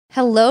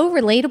Hello,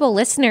 relatable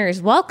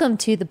listeners. Welcome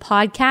to the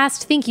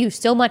podcast. Thank you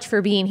so much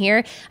for being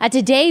here.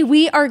 Today,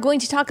 we are going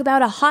to talk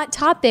about a hot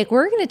topic.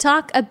 We're going to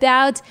talk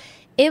about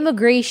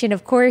immigration.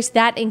 Of course,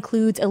 that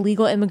includes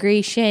illegal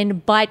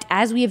immigration. But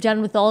as we have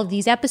done with all of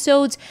these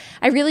episodes,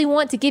 I really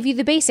want to give you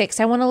the basics.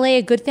 I want to lay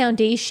a good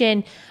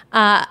foundation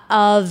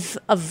of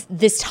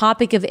this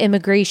topic of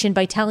immigration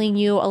by telling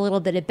you a little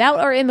bit about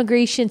our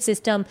immigration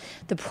system,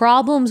 the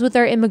problems with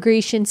our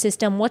immigration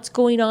system, what's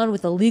going on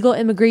with illegal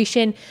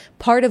immigration,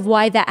 part of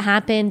why that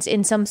happens,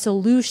 and some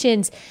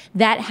solutions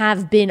that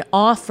have been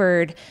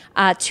offered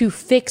to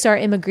fix our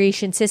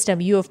immigration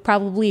system. You have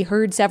probably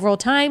heard several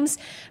times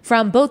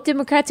from both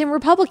Democrats and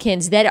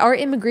Republicans that our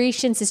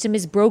immigration system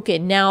is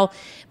broken. Now,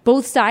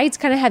 both sides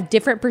kind of have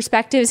different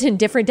perspectives and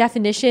different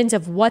definitions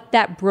of what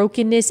that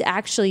brokenness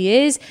actually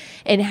is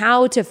and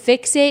how to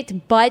fix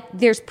it. But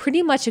there's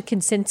pretty much a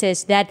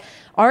consensus that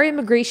our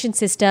immigration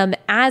system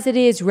as it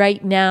is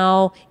right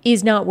now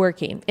is not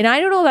working. And I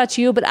don't know about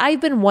you, but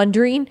I've been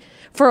wondering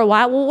for a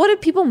while, well, what do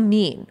people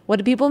mean? What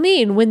do people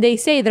mean when they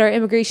say that our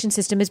immigration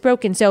system is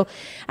broken? So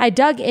I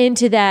dug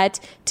into that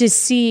to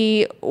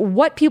see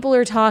what people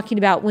are talking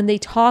about when they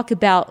talk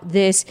about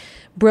this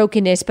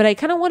brokenness. But I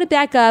kind of want to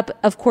back up,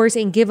 of course,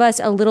 and give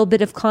us a little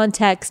bit of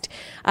context,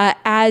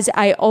 as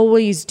I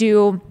always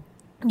do.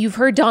 You've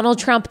heard Donald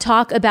Trump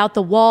talk about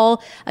the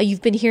wall.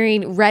 You've been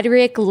hearing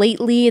rhetoric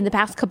lately in the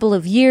past couple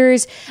of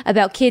years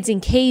about kids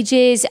in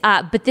cages.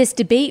 But this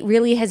debate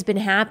really has been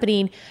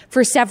happening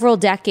for several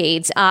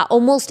decades.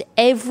 Almost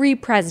every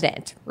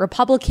president,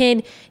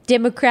 Republican,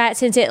 Democrat,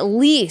 since at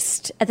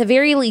the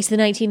very least, the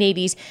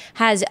 1980s,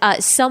 has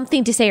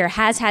something to say or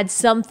has had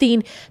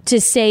something to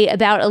say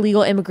about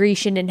illegal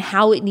immigration and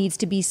how it needs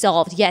to be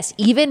solved. Yes,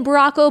 even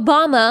Barack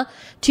Obama,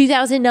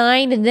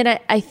 2009, and then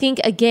I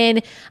think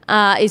again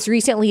as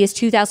recently as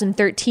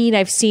 2013,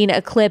 I've seen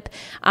a clip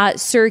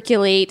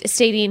circulate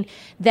stating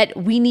that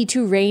we need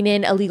to rein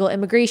in illegal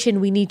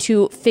immigration. We need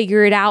to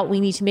figure it out. We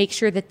need to make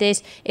sure that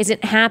this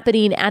isn't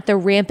happening at the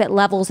rampant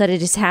levels that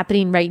it is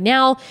happening right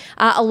now.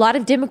 A lot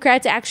of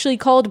Democrats actually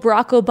called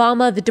Barack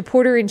Obama the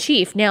deporter in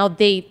chief. Now,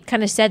 they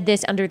kind of said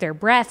this under their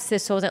breaths.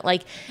 This wasn't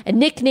like a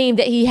nickname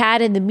that he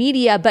had in the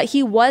media, but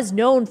he was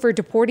known for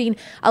deporting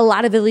a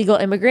lot of illegal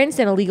immigrants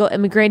and illegal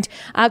immigrant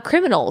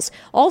criminals.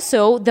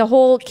 Also, the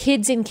whole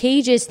kids in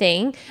cages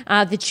thing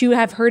that you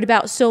have heard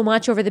about so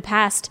much over the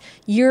past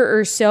year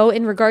or so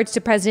in regards to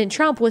President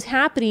Trump was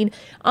happening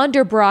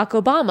under Barack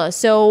Obama.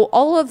 So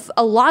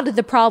a lot of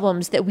the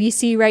problems that we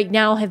see right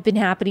now have been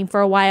happening for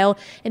a while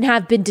and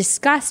have been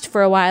discussed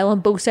for a while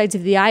on both sides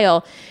of the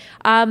aisle.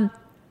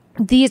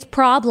 These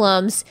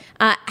problems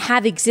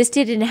have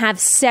existed and have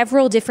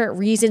several different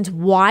reasons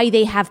why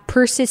they have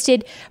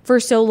persisted for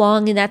so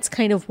long. And that's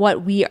kind of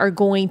what we are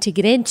going to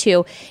get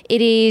into.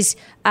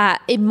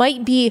 It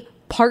might be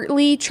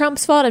partly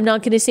Trump's fault. I'm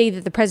not going to say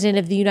that the president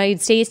of the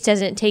United States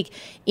doesn't take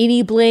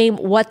any blame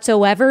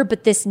whatsoever,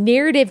 but this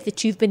narrative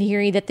that you've been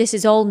hearing that this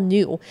is all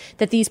new,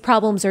 that these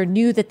problems are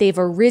new, that they've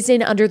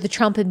arisen under the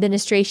Trump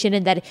administration,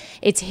 and that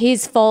it's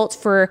his fault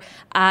for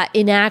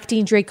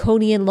enacting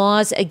draconian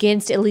laws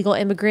against illegal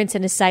immigrants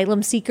and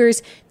asylum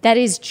seekers, that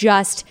is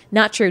just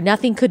not true.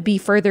 Nothing could be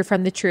further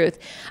from the truth.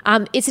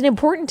 It's an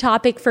important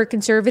topic for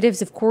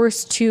conservatives, of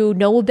course, to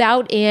know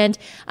about and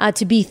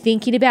to be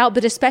thinking about,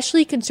 but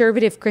especially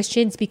conservative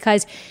Christians,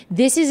 because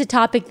this is a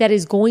topic that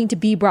is going to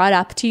be brought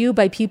up to you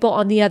by people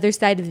on the other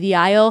side of the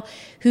aisle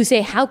who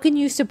say, how can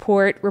you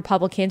support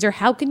Republicans or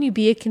how can you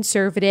be a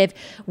conservative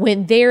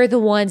when they're the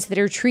ones that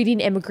are treating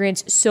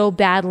immigrants so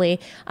badly?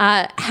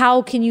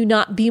 How can you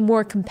not be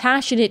more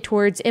compassionate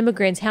towards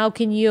immigrants? How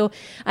can you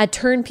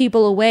turn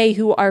people away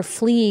who are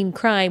fleeing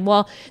crime?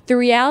 Well, the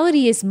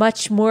reality is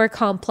much more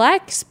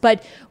complex,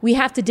 but we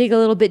have to dig a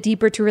little bit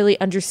deeper to really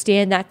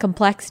understand that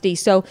complexity.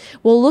 So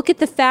we'll look at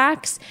the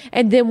facts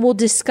and then we'll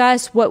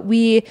discuss what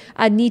we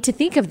need to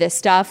think of this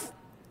stuff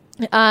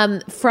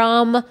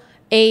from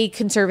a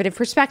conservative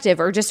perspective,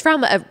 or just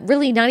from a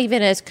really not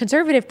even a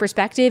conservative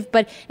perspective,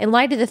 but in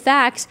light of the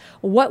facts,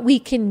 what we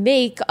can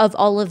make of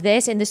all of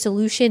this and the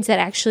solutions that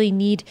actually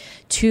need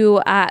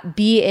to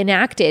be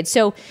enacted.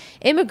 So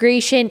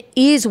immigration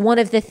is one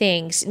of the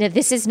things. Now,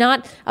 this is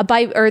not a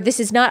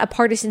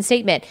partisan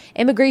statement.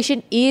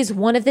 Immigration is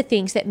one of the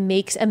things that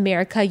makes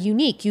America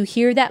unique. You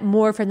hear that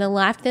more from the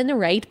left than the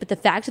right, but the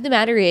fact of the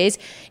matter is,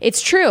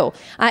 it's true.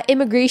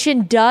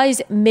 Immigration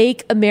does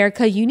make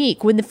America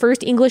unique. When the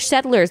first English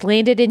settlers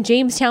landed in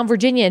Jamestown,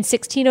 Virginia in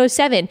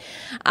 1607,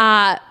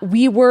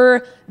 we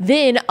were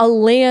then a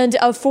land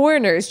of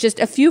foreigners, just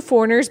a few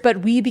foreigners, but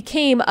we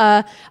became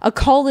a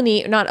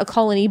colony, not a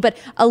colony, but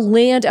a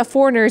land of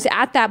foreigners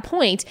at that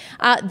point.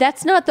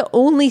 That's not the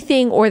only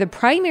thing or the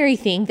primary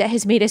thing that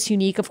has made us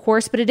unique, of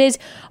course, but it is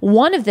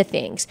one of the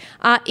things.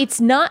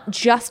 It's not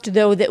just,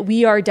 though, that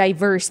we are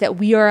diverse, that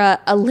we are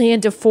a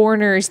land of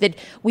foreigners, that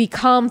we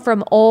come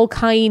from all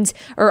kinds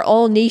or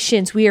all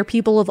nations. We are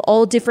people of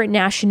all different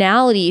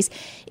nationalities.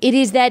 It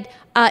is that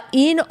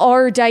in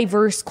our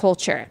diverse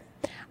culture,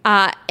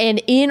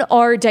 And in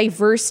our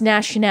diverse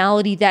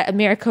nationality that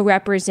America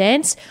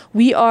represents,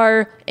 we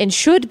are and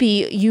should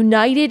be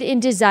united in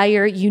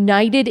desire,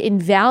 united in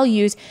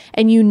values,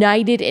 and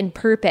united in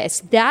purpose.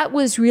 That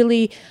was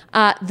really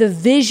the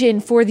vision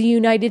for the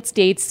United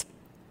States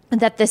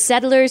that the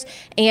settlers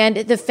and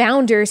the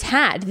founders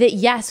had, that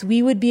yes,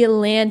 we would be a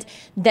land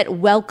that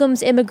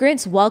welcomes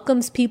immigrants,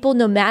 welcomes people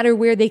no matter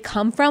where they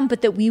come from,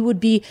 but that we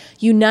would be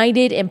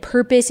united in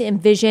purpose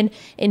and vision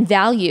and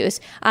values.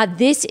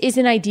 This is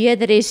an idea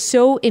that is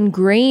so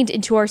ingrained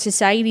into our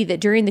society that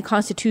during the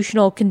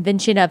Constitutional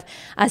Convention of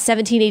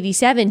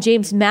 1787,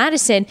 James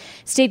Madison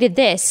stated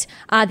this,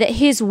 that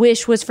his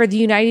wish was for the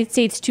United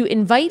States to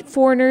invite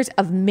foreigners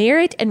of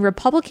merit and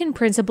Republican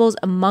principles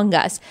among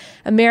us.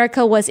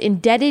 America was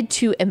indebted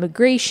to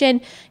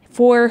immigration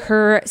for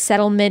her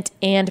settlement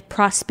and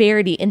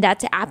prosperity. And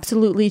that's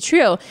absolutely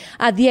true.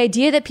 The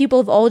idea that people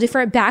of all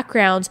different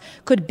backgrounds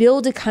could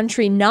build a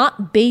country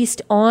not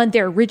based on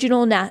their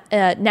original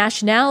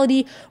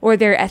nationality or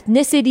their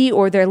ethnicity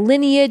or their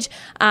lineage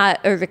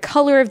or the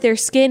color of their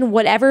skin,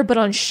 whatever, but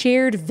on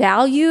shared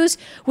values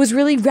was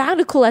really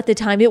radical at the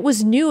time. It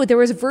was new. There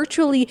was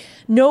virtually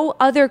no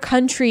other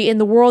country in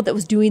the world that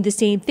was doing the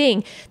same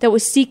thing, that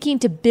was seeking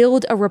to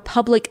build a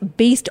republic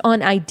based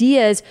on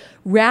ideas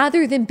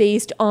rather than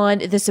based on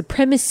the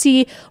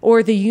supremacy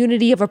or the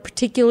unity of a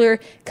particular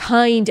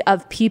kind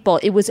of people.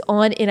 It was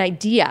on an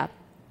idea.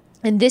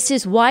 And this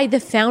is why the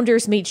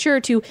founders made sure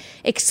to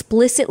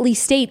explicitly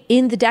state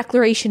in the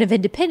Declaration of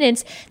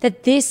Independence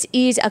that this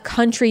is a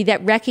country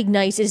that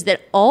recognizes that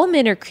all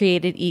men are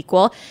created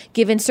equal,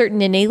 given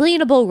certain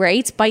inalienable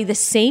rights by the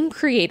same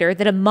creator,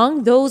 that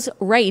among those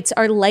rights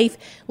are life,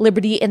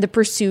 liberty, and the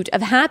pursuit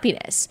of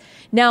happiness.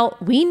 Now,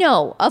 we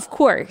know, of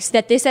course,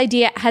 that this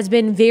idea has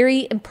been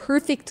very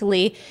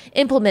imperfectly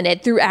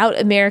implemented throughout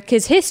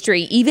America's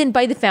history, even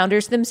by the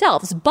founders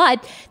themselves.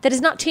 But that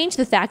does not change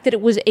the fact that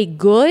it was a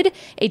good,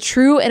 a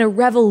true, and a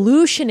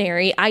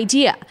revolutionary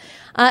idea.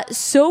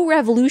 So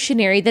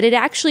revolutionary that it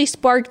actually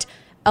sparked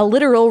a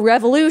literal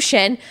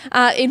revolution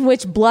in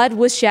which blood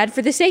was shed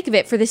for the sake of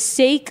it, for the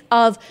sake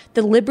of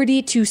the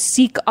liberty to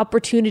seek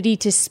opportunity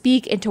to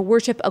speak and to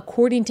worship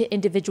according to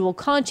individual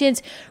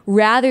conscience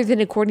rather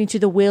than according to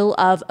the will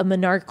of a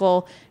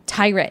monarchical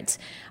tyrant.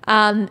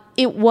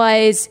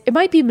 It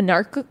might be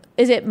monarchical.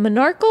 Is it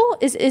monarchical?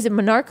 Is it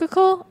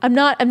monarchical? I'm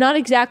not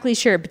exactly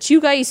sure, but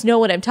you guys know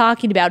what I'm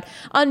talking about.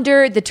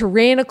 Under the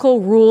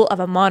tyrannical rule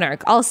of a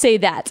monarch, I'll say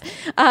that.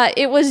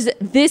 It was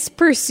this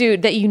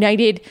pursuit that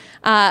united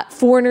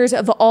foreigners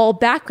of all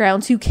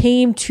backgrounds who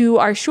came to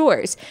our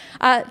shores.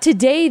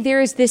 Today,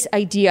 there is this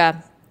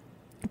idea,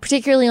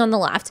 particularly on the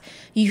left,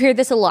 you hear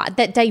this a lot,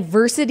 that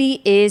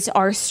diversity is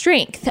our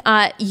strength.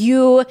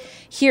 You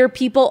hear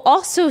people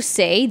also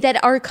say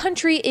that our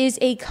country is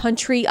a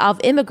country of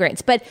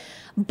immigrants, but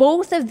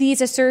both of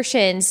these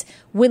assertions,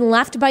 when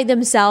left by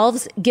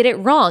themselves, get it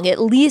wrong,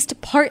 at least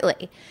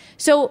partly.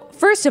 So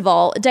first of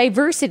all,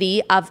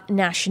 diversity of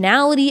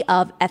nationality,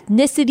 of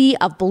ethnicity,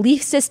 of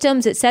belief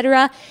systems,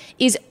 etc.,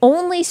 is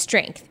only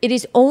strength. It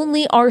is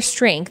only our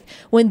strength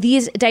when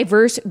these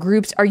diverse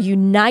groups are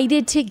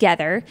united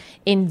together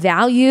in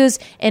values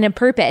and a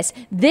purpose.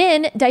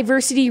 Then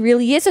diversity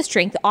really is a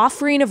strength,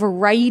 offering a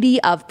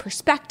variety of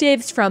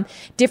perspectives from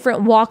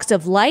different walks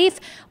of life.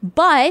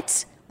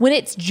 But when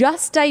it's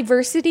just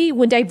diversity,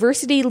 when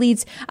diversity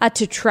leads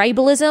to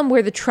tribalism,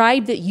 where the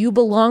tribe that you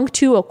belong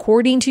to,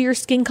 according to your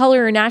skin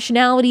color or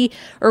nationality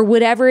or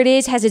whatever it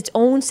is, has its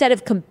own set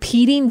of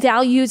competing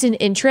values and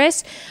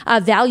interests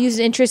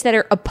that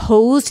are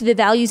opposed to the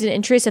values and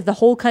interests of the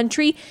whole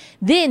country,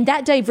 then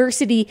that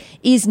diversity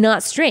is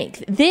not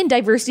strength. Then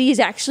diversity is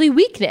actually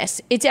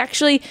weakness. It's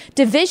actually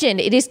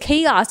division. It is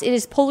chaos. It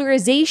is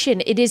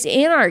polarization. It is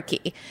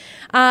anarchy.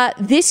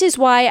 This is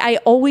why I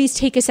always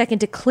take a second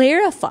to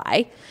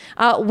clarify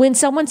when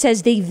someone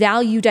says they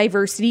value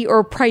diversity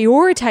or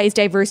prioritize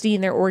diversity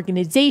in their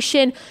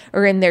organization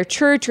or in their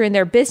church or in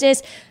their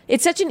business.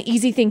 It's such an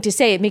easy thing to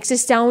say. It makes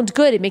us sound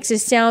good. It makes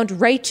us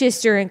sound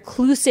righteous or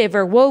inclusive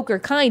or woke or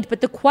kind. But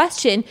the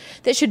question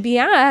that should be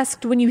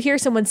asked when you hear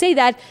someone say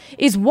that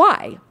is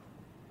why?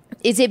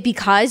 Is it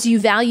because you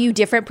value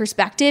different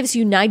perspectives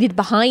united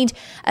behind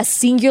a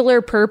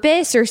singular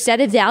purpose or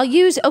set of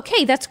values?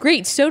 Okay, that's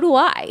great. So do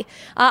I.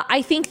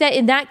 I think that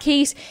in that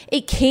case,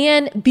 it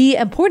can be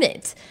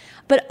important.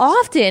 But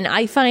often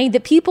I find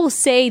that people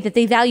say that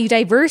they value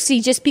diversity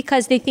just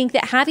because they think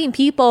that having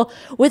people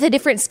with a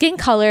different skin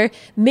color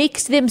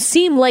makes them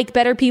seem like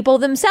better people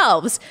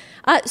themselves.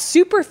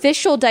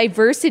 Superficial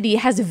diversity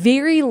has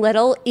very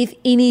little, if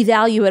any,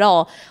 value at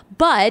all.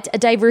 But a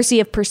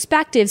diversity of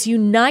perspectives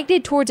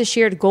united towards a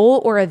shared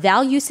goal or a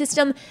value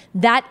system,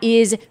 that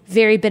is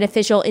very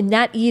beneficial. And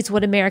that is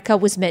what America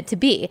was meant to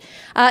be.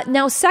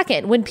 Now,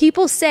 second, when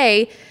people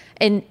say,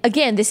 and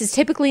again, this is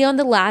typically on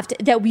the left,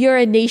 that we are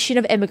a nation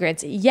of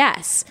immigrants.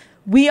 Yes,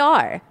 we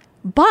are.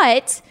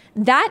 But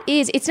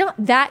it's not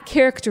that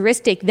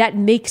characteristic that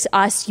makes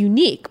us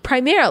unique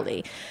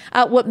primarily.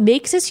 What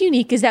makes us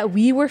unique is that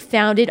we were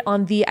founded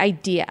on the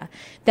idea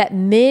that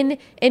men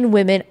and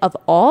women of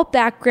all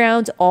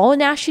backgrounds, all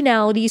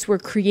nationalities were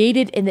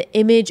created in the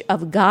image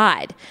of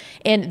God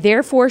and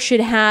therefore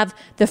should have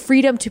the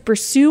freedom to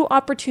pursue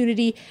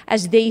opportunity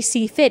as they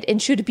see fit and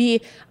should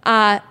be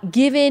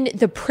given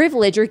the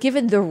privilege or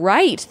given the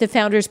right, the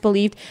founders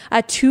believed,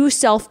 to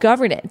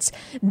self-governance.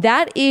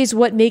 That is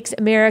what makes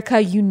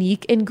America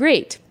unique and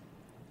great.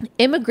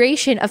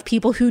 Immigration of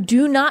people who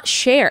do not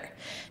share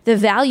the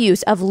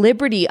values of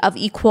liberty, of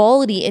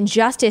equality and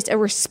justice, a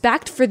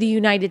respect for the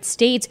United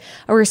States,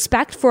 a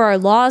respect for our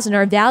laws and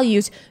our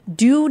values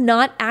do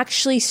not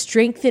actually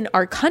strengthen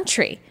our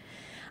country.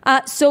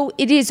 So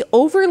it is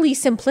overly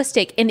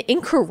simplistic and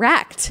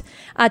incorrect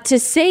to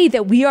say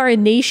that we are a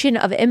nation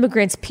of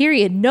immigrants,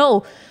 period.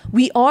 No,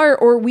 we are,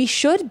 or we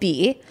should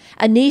be,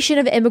 a nation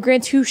of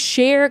immigrants who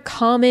share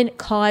common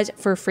cause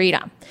for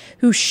freedom,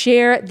 who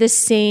share the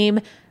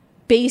same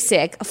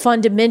basic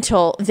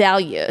fundamental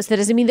values. That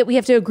doesn't mean that we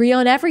have to agree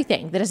on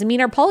everything. That doesn't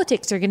mean our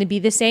politics are going to be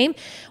the same.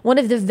 One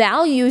of the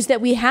values that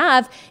we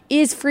have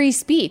is free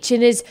speech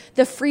and is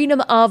the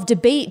freedom of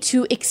debate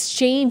to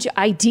exchange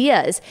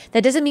ideas.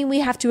 That doesn't mean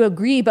we have to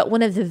agree, but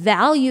one of the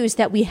values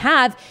that we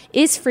have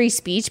is free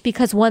speech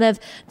because one of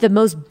the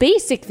most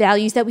basic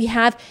values that we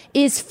have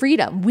is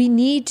freedom. We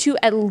need to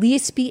at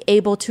least be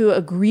able to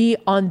agree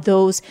on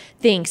those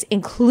things,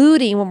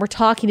 including when we're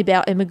talking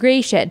about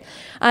immigration.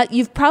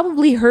 You've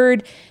probably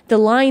heard the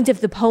lines of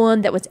the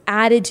poem that was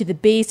added to the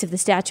base of the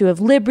Statue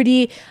of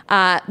Liberty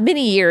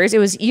many years. It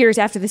was years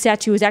after the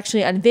statue was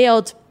actually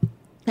unveiled.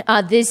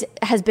 This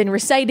has been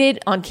recited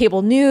on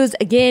cable news,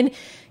 again,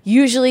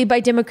 usually by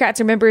Democrats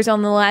or members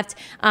on the left.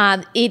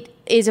 It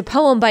is a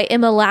poem by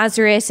Emma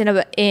Lazarus,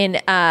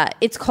 and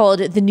it's called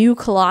The New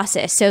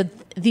Colossus. So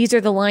these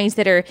are the lines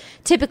that are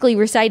typically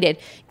recited.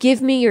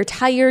 Give me your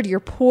tired,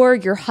 your poor,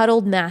 your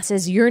huddled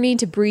masses, yearning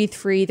to breathe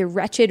free, the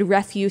wretched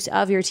refuse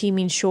of your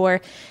teeming shore.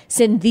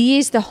 Send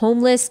these, the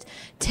homeless,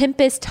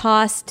 tempest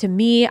tossed to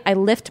me. I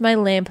lift my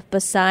lamp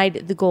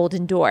beside the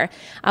golden door.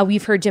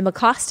 We've heard Jim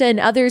Acosta and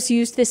others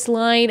use this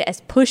line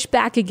as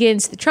pushback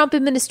against the Trump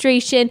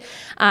administration,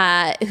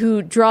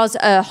 who draws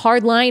a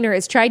hard line or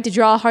has tried to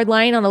draw a hard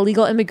line on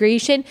illegal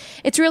immigration.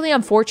 It's really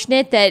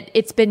unfortunate that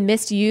it's been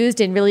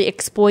misused and really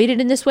exploited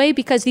in this way,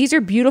 because these are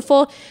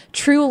beautiful,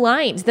 true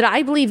lines that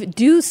I believe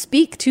do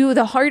speak to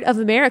the heart of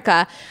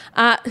America,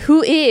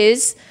 who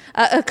is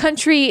a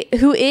country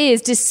who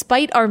is,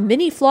 despite our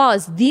many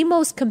flaws, the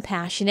most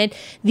compassionate,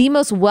 the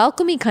most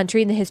welcoming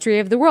country in the history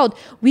of the world.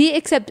 We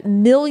accept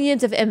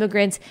millions of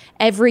immigrants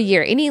every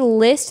year. Any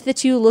list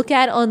that you look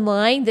at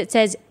online that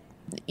says,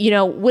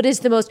 what is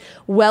the most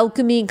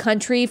welcoming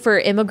country for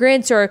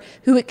immigrants or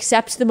who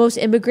accepts the most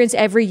immigrants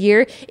every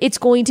year? It's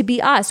going to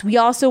be us. We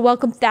also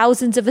welcome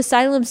thousands of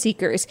asylum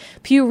seekers.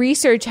 Pew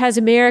Research has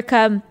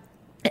America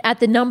at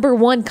the number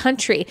one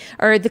country,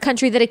 or the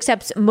country that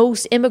accepts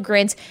most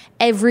immigrants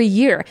every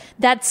year.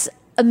 That's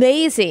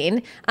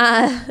amazing.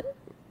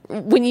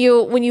 When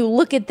you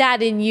look at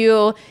that and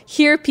you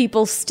hear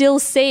people still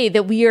say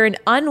that we are an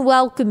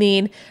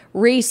unwelcoming,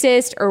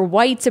 racist, or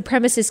white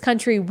supremacist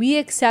country, we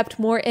accept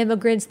more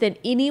immigrants than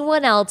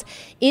anyone else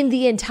in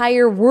the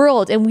entire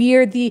world. And we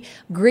are the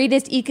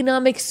greatest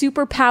economic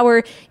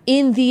superpower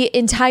in the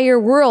entire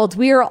world.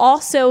 We are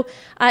also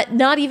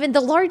not even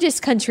the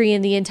largest country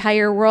in the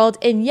entire world.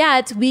 And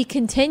yet we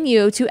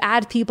continue to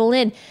add people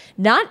in,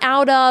 not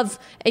out of,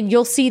 and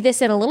you'll see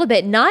this in a little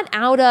bit, not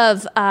out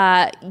of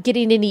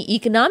getting any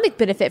economic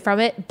benefit from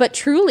it, but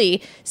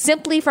truly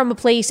simply from a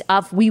place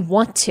of we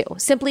want to,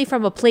 simply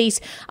from a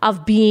place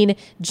of being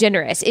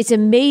generous. It's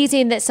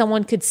amazing that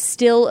someone could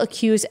still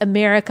accuse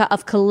America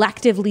of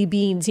collectively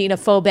being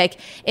xenophobic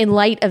in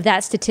light of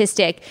that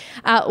statistic.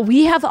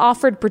 We have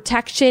offered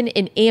protection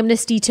and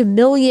amnesty to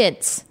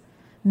millions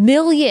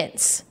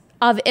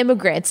of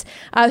immigrants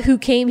who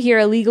came here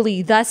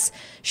illegally, thus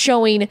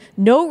showing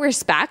no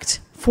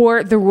respect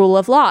for the rule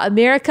of law.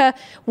 America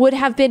would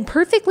have been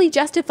perfectly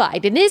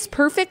justified and is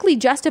perfectly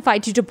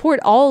justified to deport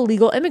all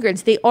illegal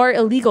immigrants. They are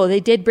illegal. They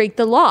did break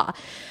the law.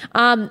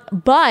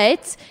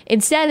 But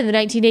instead, in the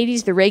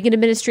 1980s, the Reagan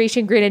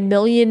administration granted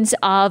millions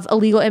of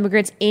illegal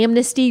immigrants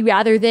amnesty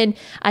rather than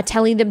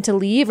telling them to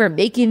leave or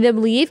making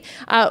them leave.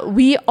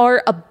 We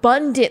are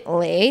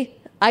abundantly,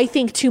 I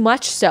think too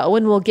much so,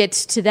 and we'll get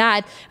to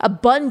that,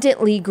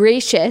 abundantly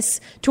gracious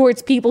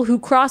towards people who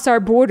cross our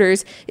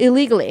borders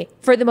illegally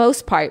for the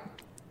most part.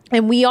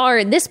 And we are,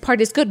 and this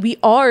part is good, we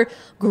are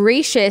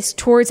gracious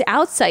towards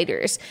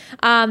outsiders.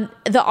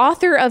 The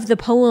author of the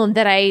poem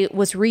that I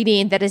was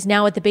reading that is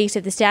now at the base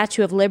of the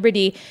Statue of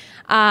Liberty,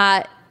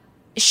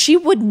 she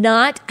would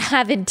not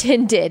have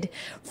intended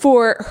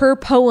for her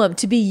poem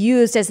to be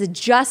used as a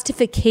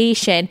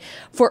justification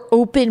for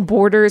open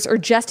borders or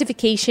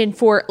justification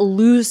for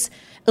loose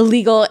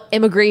illegal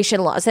immigration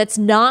laws. That's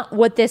not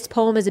what this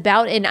poem is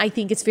about. And I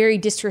think it's very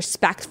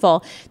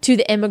disrespectful to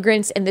the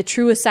immigrants and the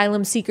true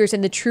asylum seekers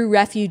and the true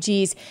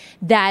refugees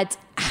that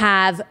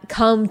have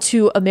come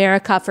to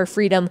America for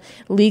freedom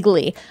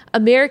legally.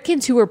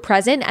 Americans who were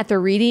present at the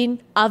reading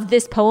of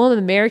this poem,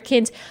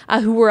 Americans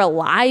who were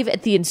alive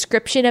at the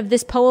inscription of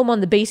this poem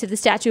on the base of the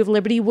Statue of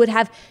Liberty would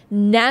have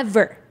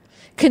never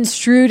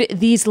construed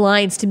these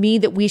lines to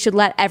mean that we should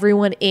let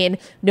everyone in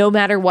no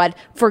matter what,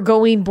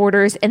 foregoing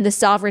borders and the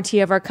sovereignty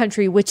of our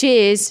country, which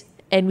is,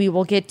 and we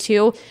will get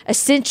to,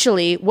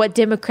 essentially what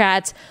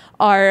Democrats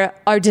are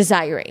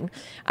desiring.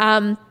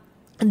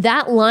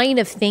 That line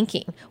of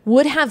thinking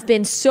would have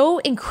been so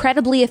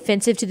incredibly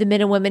offensive to the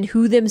men and women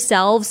who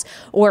themselves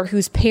or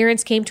whose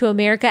parents came to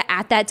America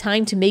at that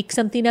time to make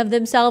something of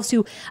themselves,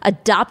 who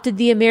adopted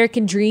the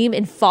American dream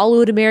and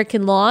followed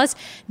American laws.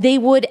 They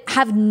would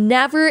have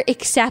never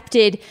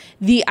accepted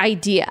the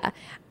idea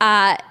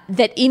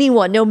that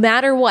anyone, no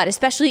matter what,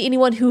 especially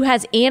anyone who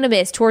has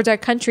animus towards our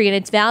country and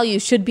its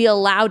values, should be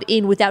allowed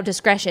in without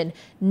discretion.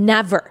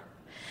 Never.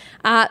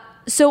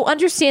 So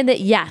understand that,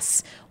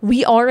 yes,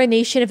 we are a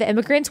nation of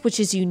immigrants,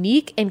 which is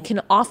unique and can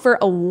offer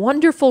a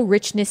wonderful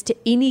richness to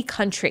any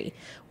country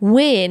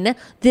when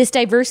this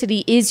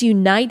diversity is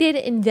united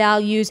in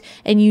values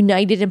and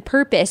united in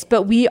purpose.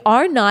 But we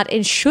are not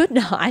and should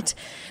not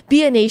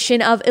be a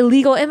nation of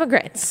illegal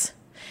immigrants.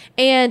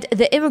 And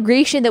the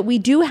immigration that we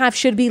do have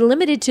should be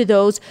limited to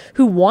those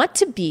who want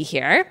to be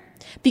here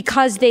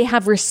because they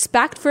have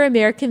respect for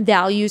American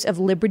values of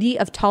liberty,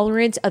 of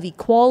tolerance, of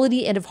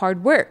equality, and of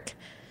hard work.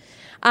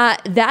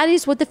 That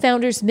is what the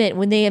founders meant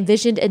when they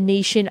envisioned a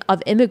nation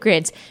of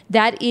immigrants.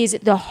 That is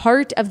the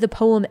heart of the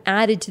poem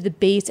added to the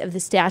base of the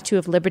Statue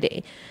of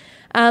Liberty.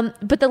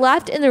 But the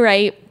left and the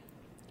right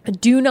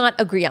do not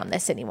agree on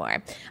this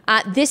anymore.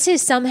 This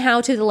has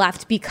somehow to the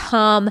left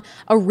become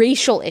a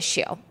racial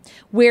issue,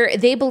 where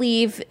they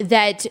believe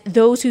that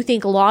those who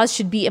think laws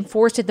should be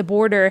enforced at the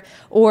border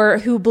or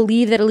who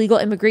believe that illegal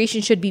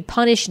immigration should be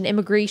punished and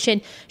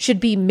immigration should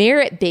be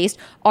merit-based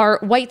are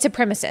white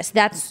supremacists.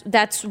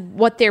 That's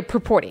what they're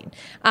purporting.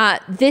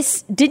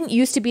 This didn't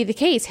used to be the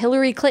case.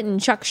 Hillary Clinton,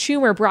 Chuck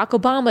Schumer, Barack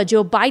Obama,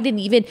 Joe Biden,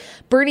 even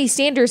Bernie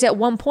Sanders at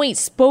one point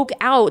spoke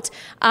out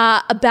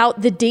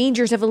about the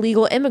dangers of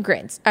illegal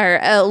immigrants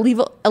or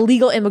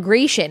illegal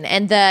immigration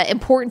and the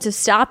importance of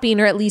stopping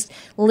or at least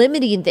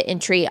limiting the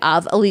entry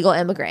of illegal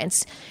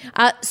immigrants.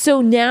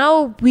 So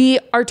now we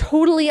are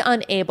totally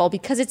unable,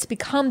 because it's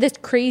become this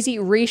crazy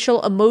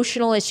racial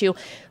emotional issue,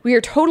 we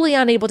are totally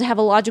unable to have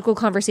a logical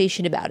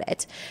conversation about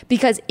it,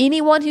 because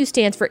anyone who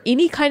stands for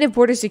any kind of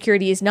border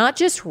security is not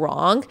just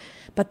wrong,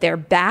 but they're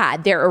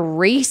bad. They're a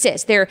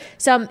racist. They're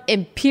some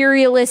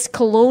imperialist,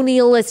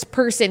 colonialist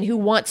person who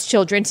wants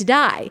children to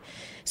die.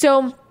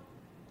 So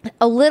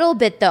a little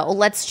bit, though,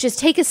 let's just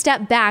take a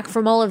step back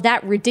from all of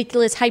that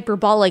ridiculous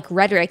hyperbolic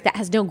rhetoric that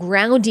has no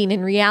grounding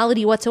in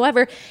reality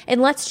whatsoever,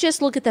 and let's just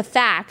look at the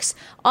facts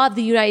of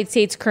the United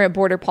States' current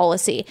border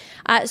policy.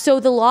 So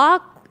the law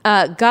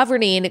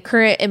governing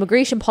current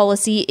immigration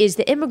policy is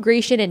the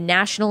Immigration and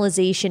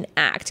Nationalization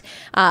Act,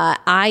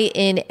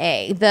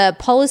 INA. The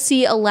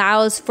policy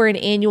allows for an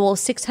annual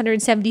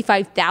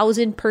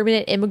 675,000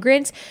 permanent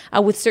immigrants,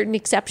 with certain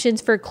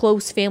exceptions for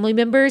close family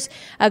members.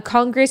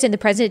 Congress and the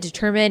president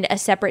determine a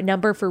separate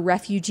number for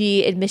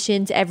refugee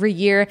admissions every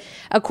year.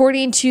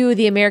 According to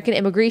the American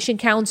Immigration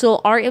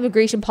Council, our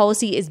immigration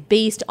policy is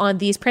based on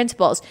these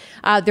principles: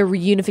 the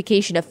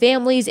reunification of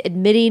families,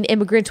 admitting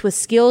immigrants with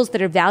skills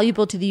that are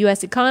valuable to the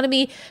U.S. economy,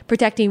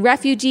 protecting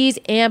refugees,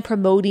 and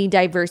promoting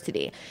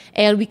diversity.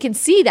 And we can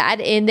see that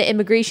in the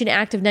Immigration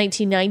Act of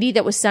 1990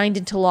 that was signed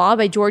into law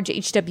by George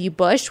H.W.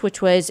 Bush,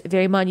 which was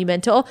very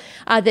monumental,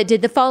 that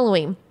did the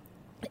following.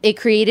 It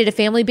created a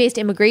family-based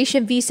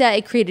immigration visa.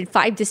 It created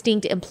 5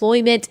 distinct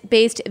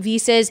employment-based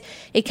visas.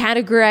 It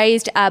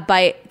categorized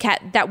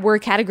that were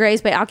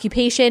categorized by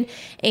occupation,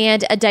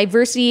 and a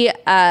diversity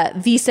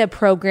visa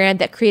program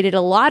that created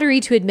a lottery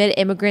to admit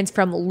immigrants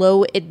from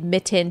low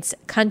admittance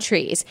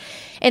countries.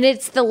 And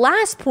it's the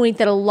last point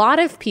that a lot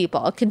of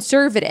people,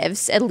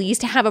 conservatives at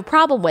least, have a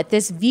problem with,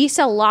 this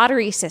visa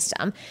lottery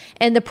system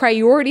and the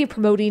priority of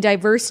promoting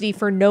diversity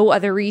for no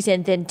other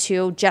reason than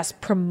to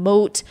just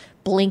promote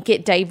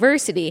blanket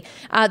diversity.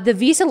 The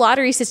visa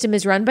lottery system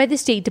is run by the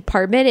State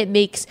Department. It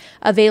makes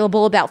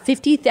available about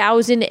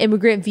 50,000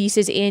 immigrant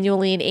visas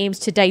annually and aims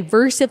to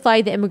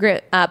diversify the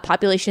immigrant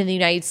population in the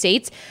United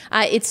States.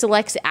 It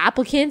selects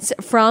applicants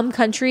from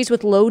countries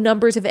with low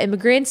numbers of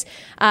immigrants.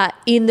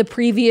 In the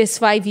previous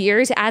 5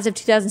 years, as of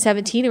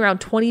 2017,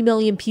 around 20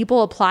 million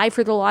people apply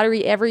for the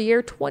lottery every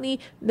year. 20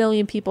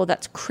 million people.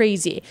 That's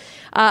crazy.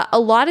 A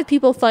lot of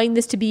people find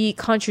this to be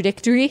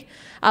contradictory.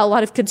 A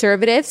lot of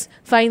conservatives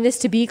find this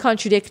to be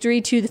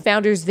contradictory to the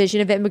founders'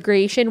 vision of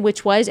immigration,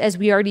 which was, as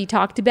we already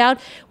talked about,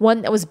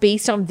 one that was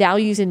based on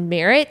values and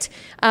merit.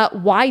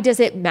 Why does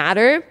it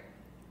matter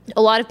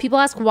A lot of people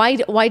ask, why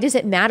does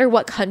it matter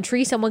what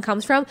country someone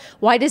comes from?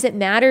 Why does it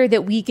matter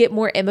that we get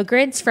more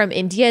immigrants from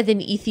India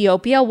than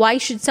Ethiopia? Why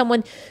should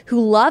someone who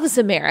loves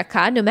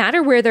America, no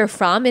matter where they're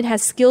from and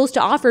has skills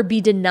to offer, be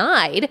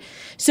denied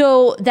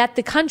so that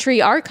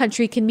our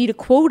country can meet a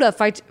quota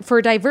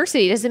for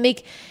diversity? It doesn't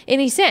make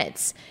any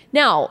sense.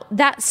 Now,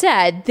 that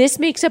said, this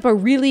makes up a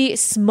really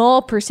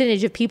small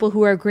percentage of people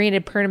who are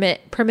granted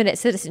permanent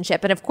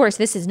citizenship. And of course,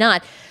 this is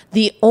not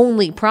the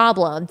only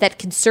problem that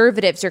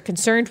conservatives are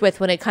concerned with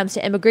when it comes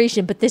to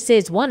immigration, but this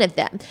is one of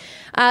them.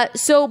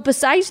 So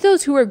besides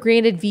those who are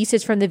granted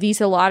visas from the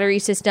visa lottery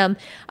system,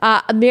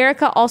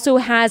 America also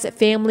has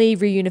family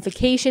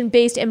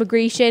reunification-based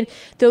immigration.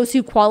 Those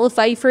who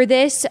qualify for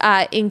this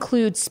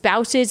include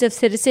spouses of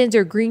citizens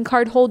or green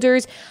card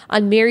holders,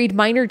 unmarried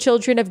minor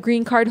children of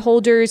green card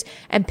holders,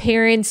 and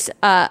parents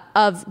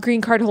of green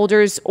card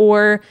holders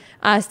or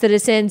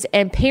citizens,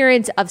 and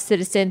parents of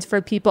citizens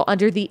for people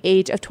under the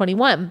age of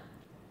 21.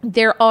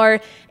 There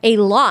are a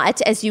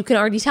lot, as you can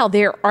already tell,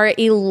 there are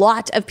a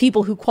lot of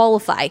people who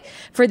qualify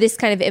for this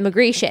kind of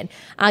immigration.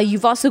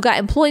 You've also got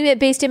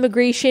employment-based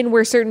immigration,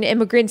 where certain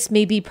immigrants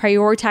may be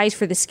prioritized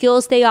for the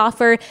skills they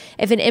offer.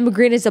 If an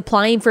immigrant is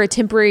applying for a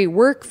temporary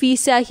work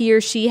visa, he or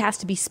she has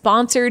to be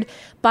sponsored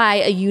by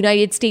a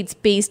United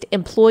States-based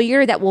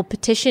employer that will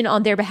petition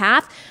on their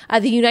behalf.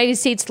 The United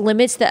States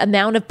limits the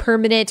amount of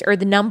permanent, or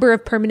the number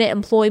of permanent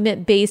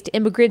employment-based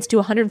immigrants, to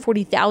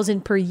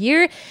 140,000 per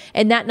year,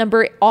 and that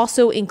number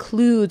also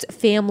includes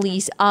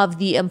families of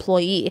the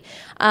employee.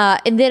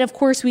 And then, of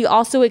course, we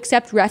also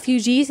accept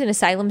refugees and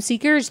asylum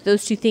seekers.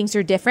 Those two things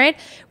are different.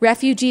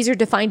 Refugees are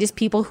defined as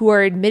people who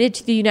are admitted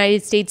to the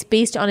United States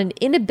based on an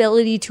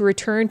inability to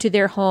return to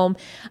their home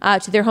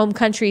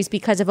countries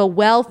because of a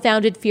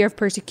well-founded fear of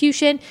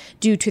persecution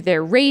due to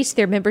their race,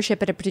 their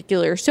membership in a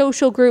particular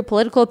social group,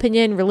 political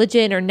opinion,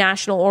 religion, or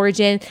national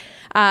origin.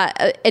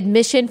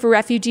 Admission for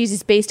refugees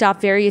is based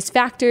off various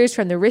factors,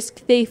 from the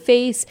risk they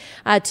face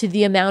to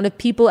the amount of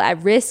people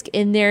at risk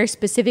in their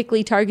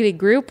specifically targeted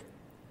group.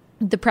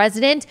 The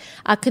president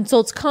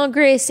consults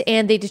Congress,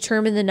 and they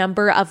determine the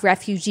number of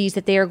refugees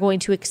that they are going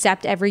to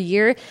accept every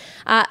year.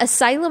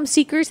 Asylum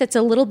seekers, that's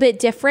a little bit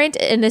different.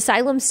 An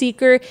asylum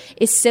seeker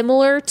is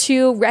similar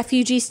to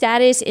refugee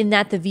status in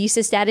that the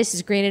visa status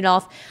is granted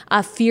off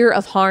fear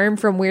of harm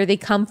from where they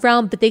come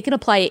from, but they can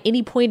apply at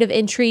any point of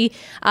entry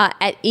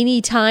at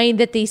any time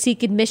that they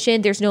seek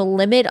admission. There's no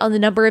limit on the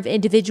number of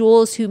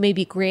individuals who may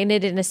be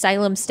granted an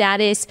asylum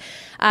status.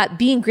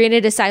 Being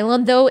granted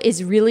asylum, though,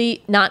 is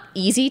really not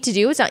easy to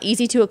do. It's not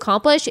easy to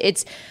accomplish.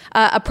 It's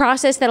a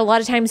process that a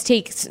lot of times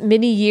takes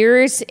many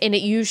years, and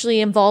it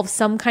usually involves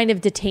some kind of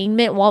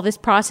detainment while this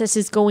process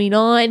is going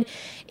on.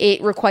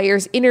 It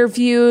requires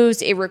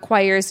interviews. It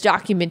requires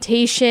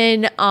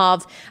documentation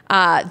of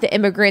the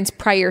immigrant's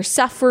prior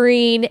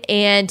suffering,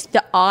 and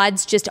the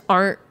odds just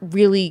aren't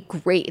really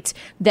great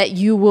that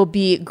you will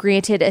be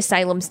granted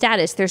asylum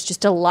status. There's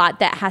just a lot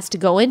that has to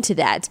go into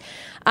that.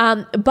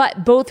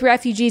 But both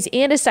refugees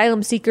and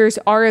asylum seekers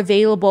are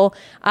available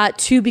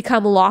to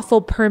become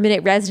lawful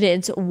permanent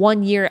residents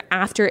 1 year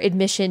after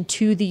admission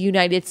to the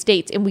United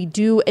States. And we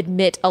do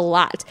admit a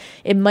lot.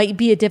 It might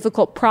be a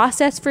difficult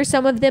process for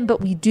some of them,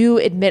 but we do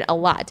admit a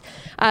lot.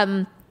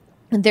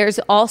 There's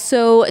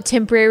also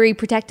temporary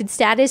protected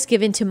status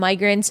given to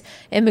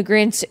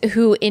immigrants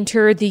who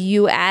enter the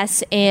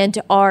U.S.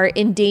 and are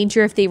in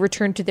danger if they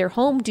return to their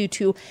home due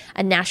to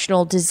a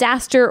national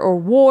disaster or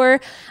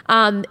war.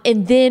 And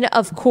then,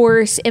 of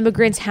course,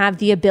 immigrants have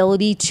the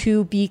ability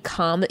to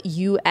become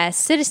U.S.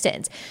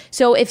 citizens.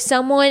 So if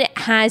someone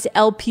has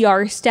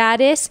LPR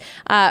status,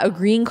 a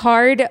green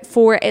card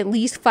for at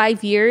least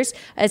 5 years,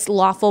 as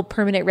lawful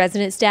permanent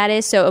resident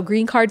status, so a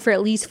green card for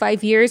at least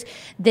 5 years,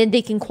 then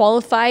they can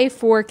qualify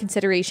for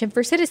consideration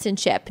for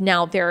citizenship.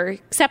 Now, there are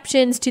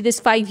exceptions to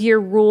this 5-year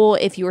rule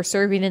if you are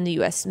serving in the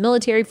U.S.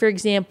 military, for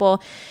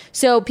example.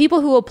 So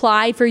people who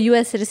apply for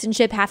U.S.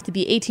 citizenship have to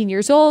be 18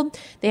 years old.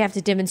 They have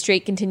to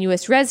demonstrate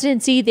continuous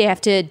residency. They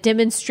have to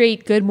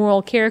demonstrate good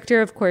moral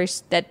character. Of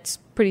course, that's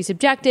pretty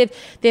subjective.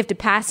 They have to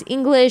pass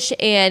English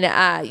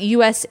and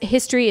U.S.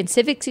 history and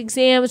civics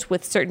exams,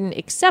 with certain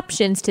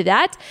exceptions to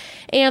that.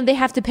 And they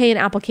have to pay an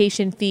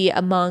application fee,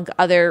 among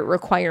other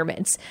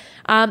requirements.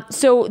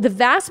 So the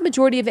vast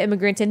majority of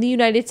immigrants in the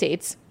United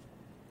States,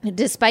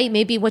 despite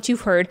maybe what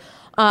you've heard,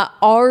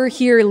 are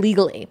here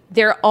legally.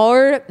 There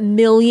are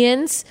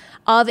millions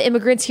of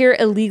immigrants here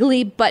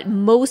illegally, but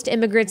most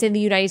immigrants in the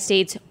United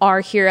States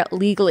are here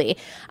legally.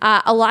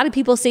 A lot of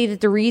people say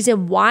that the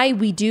reason why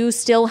we do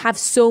still have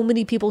so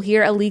many people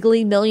here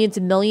illegally, millions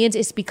and millions,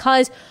 is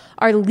because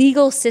our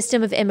legal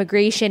system of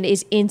immigration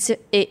is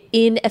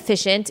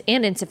inefficient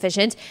and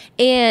insufficient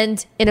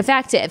and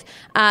ineffective.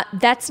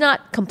 That's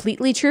not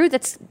completely true.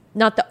 That's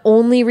not the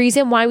only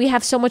reason why we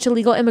have so much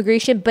illegal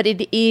immigration, but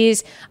it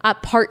is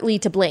partly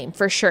to blame,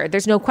 for sure.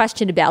 There's no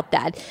question about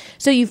that.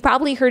 So you've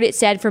probably heard it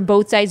said from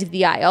both sides of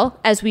the aisle,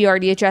 as we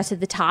already addressed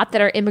at the top,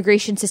 that our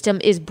immigration system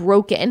is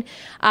broken.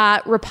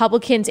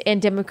 Republicans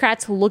and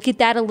Democrats look at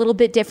that a little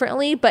bit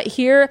differently, but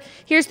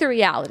here's the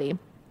reality.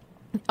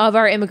 of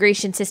our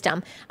immigration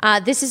system.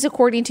 This is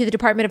according to the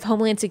Department of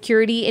Homeland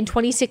Security. In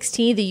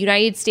 2016, the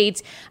United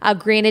States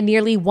granted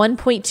nearly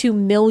 1.2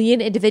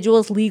 million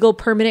individuals legal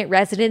permanent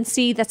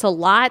residency. That's a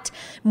lot.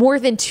 More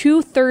than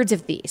two-thirds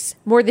of these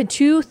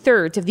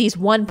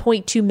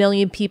 1.2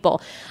 million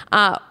people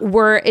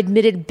were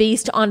admitted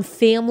based on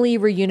family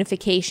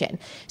reunification.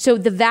 So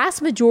the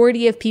vast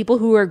majority of people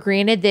who are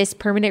granted this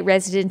permanent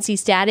residency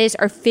status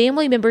are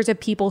family members of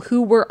people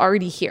who were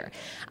already here.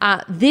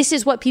 This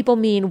is what people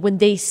mean when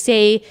they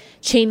say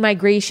chain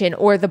migration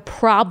or the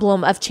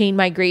problem of chain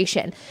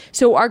migration.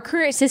 So our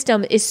current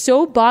system is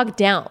so bogged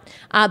down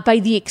by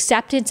the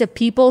acceptance of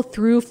people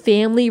through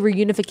family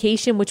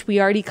reunification, which we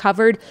already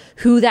covered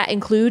who that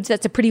includes.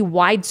 That's a pretty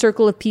wide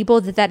circle of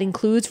people that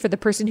includes for the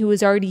person who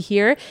is already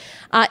here.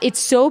 It's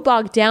so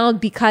bogged down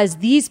because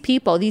these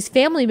people, these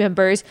family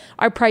members,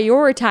 are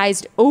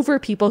prioritized over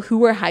people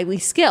who are highly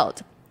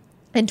skilled.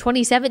 In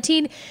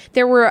 2017,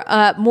 there were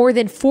more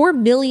than 4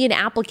 million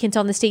applicants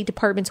on the State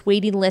Department's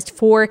waiting list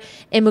for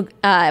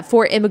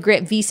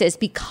immigrant visas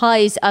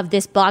because of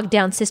this bogged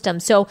down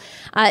system. So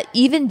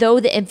even though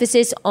the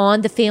emphasis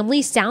on the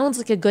family sounds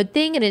like a good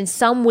thing, and in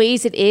some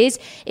ways it is,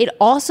 it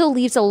also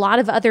leaves a lot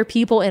of other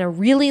people in a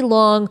really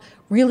long,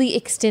 really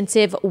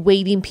extensive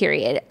waiting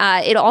period.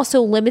 It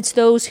also limits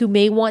those who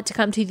may want to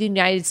come to the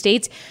United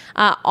States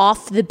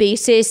off the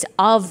basis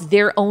of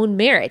their own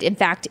merit. In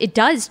fact, it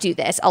does do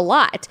this a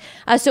lot.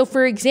 So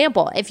for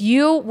example, if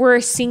you were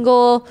a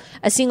single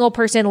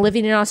person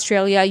living in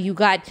Australia, you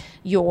got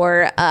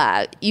your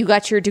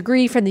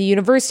degree from the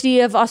University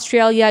of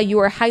Australia, you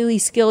are highly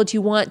skilled,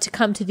 you want to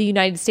come to the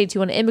United States, you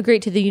want to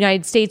immigrate to the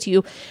United States,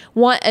 you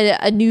want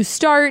a new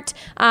start,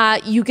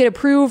 you get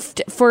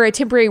approved for a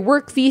temporary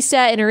work visa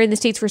and are in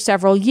the States for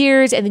several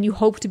years, and then you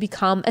hope to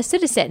become a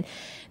citizen.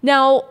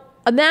 Now,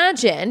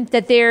 imagine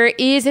that there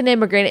is an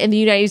immigrant in the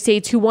United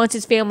States who wants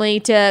his family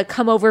to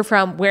come over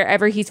from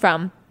wherever he's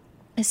from.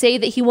 Say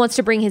that he wants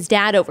to bring his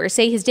dad over.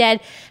 Say his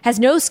dad has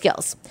no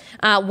skills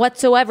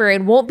whatsoever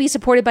and won't be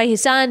supported by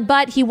his son,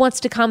 but he wants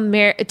to come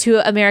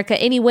to America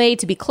anyway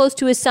to be close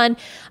to his son.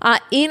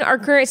 In our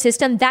current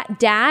system, that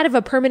dad of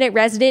a permanent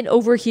resident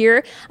over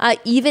here,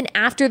 even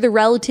after the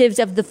relatives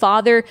of the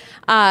father,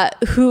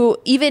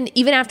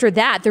 even after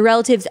that, the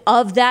relatives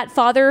of that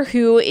father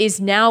who is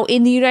now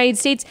in the United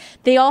States,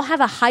 they all have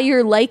a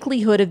higher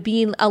likelihood of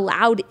being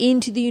allowed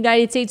into the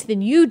United States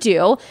than you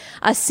do,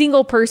 a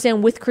single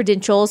person with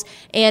credentials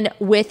and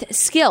with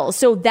skills.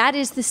 So that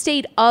is the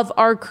state of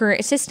our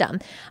current system.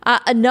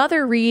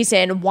 Another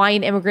reason why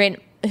an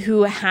immigrant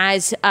who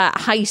has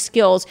high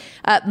skills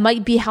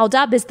might be held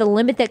up is the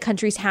limit that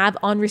countries have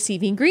on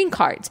receiving green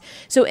cards.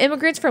 So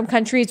immigrants from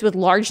countries with a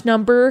large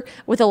number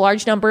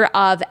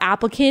of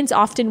applicants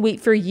often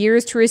wait for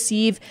years to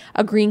receive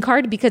a green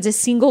card because a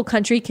single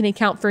country can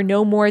account for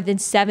no more than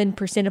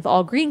 7% of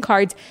all green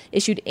cards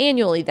issued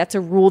annually. That's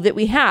a rule that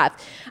we have.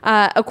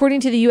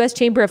 According to the U.S.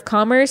 Chamber of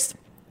Commerce,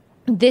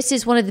 this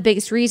is one of the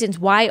biggest reasons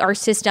why our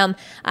system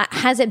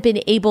hasn't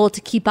been able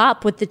to keep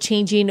up with the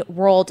changing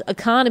world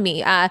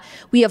economy.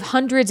 We have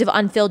hundreds of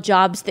unfilled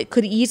jobs that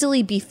could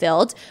easily be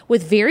filled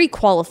with very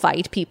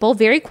qualified people,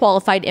 very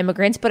qualified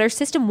immigrants, but our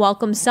system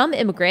welcomes some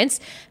immigrants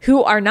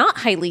who are not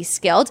highly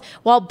skilled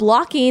while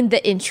blocking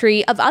the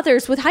entry of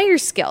others with higher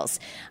skills.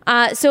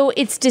 So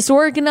it's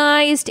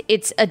disorganized.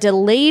 It's a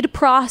delayed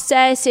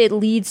process. It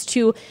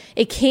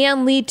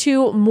can lead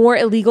to more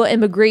illegal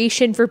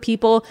immigration for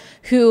people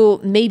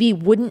who maybe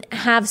wouldn't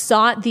have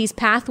sought these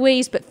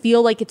pathways, but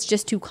feel like it's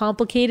just too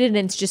complicated and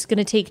it's just going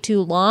to take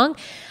too long.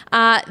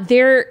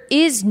 There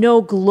is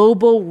no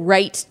global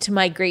right to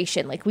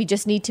migration. Like, we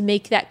just need to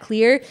make that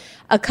clear.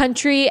 A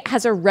country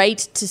has a right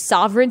to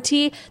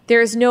sovereignty. There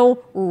is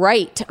no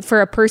right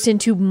for a person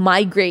to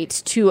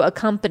migrate to a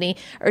country.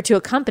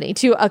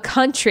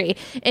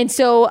 And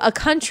so a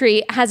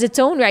country has its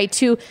own right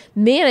to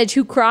manage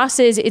who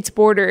crosses its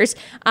borders.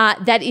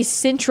 That is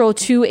central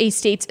to a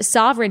state's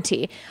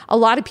sovereignty. A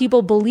lot of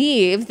people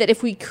believe that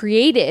if we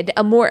created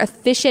a more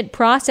efficient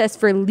process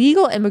for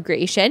legal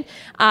immigration,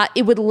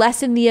 it would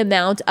lessen the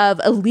amount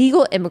of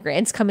illegal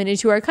immigrants coming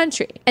into our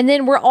country. And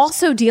then we're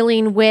also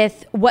dealing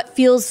with what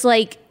feels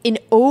like an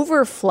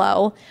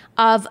overflow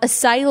of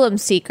asylum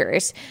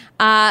seekers.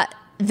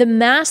 The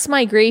mass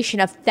migration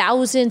of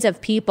thousands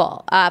of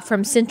people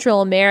from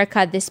Central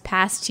America this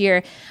past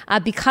year,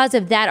 because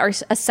of that, our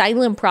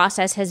asylum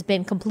process has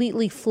been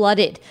completely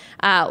flooded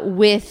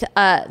with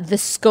the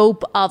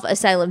scope of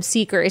asylum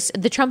seekers.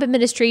 The Trump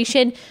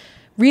administration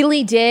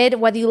really did,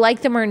 whether you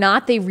like them or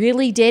not, they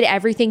really did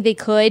everything they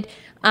could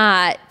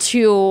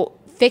to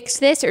fix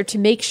this or to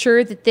make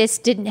sure that this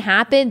didn't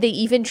happen. They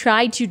even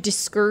tried to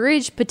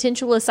discourage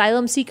potential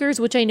asylum seekers,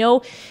 which I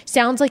know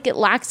sounds like it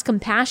lacks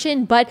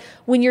compassion, but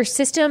when your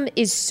system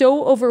is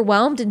so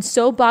overwhelmed and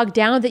so bogged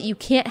down that you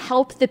can't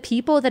help the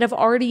people that have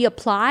already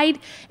applied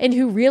and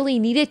who really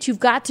need it,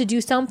 you've got to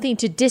do something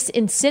to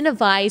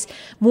disincentivize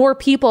more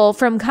people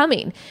from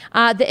coming.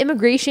 The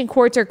immigration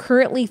courts are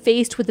currently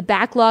faced with a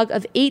backlog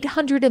of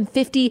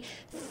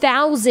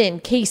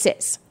 850,000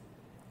 cases.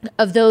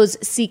 of those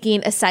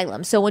seeking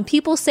asylum. So when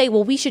people say,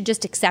 well, we should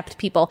just accept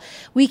people,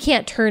 we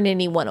can't turn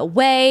anyone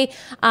away.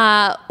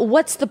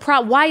 What's the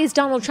problem? Why is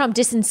Donald Trump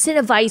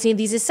disincentivizing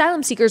these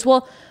asylum seekers?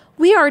 Well,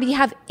 we already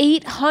have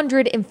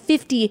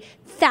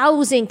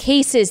 850,000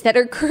 cases that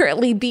are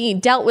currently being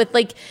dealt with.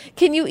 Like,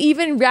 can you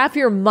even wrap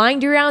your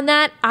mind around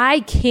that?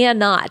 I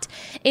cannot.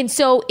 And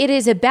so it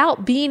is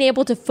about being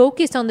able to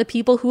focus on the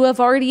people who have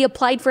already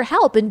applied for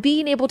help and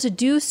being able to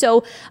do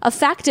so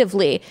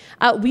effectively.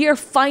 We are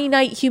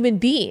finite human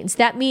beings.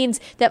 That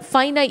means that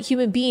finite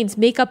human beings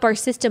make up our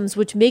systems,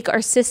 which make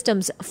our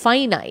systems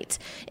finite.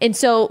 And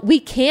so we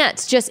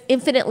can't just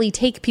infinitely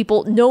take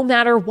people no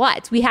matter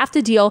what. We have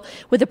to deal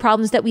with the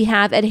problems that we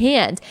have at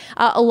hand.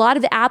 A lot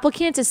of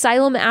applicants,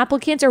 asylum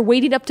applicants, are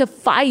waiting up to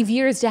 5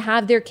 years to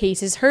have their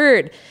cases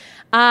heard.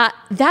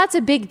 That's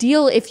a big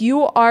deal if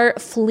you are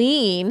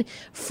fleeing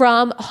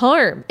from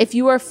harm, if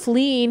you are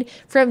fleeing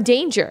from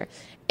danger.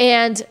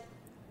 And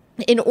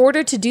in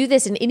order to do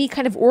this in any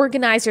kind of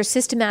organized or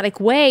systematic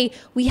way,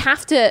 we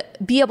have to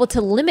be able to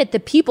limit the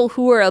people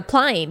who are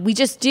applying. We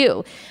just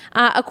do.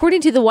 According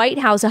to the White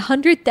House,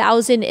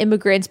 100,000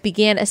 immigrants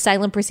began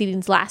asylum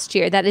proceedings last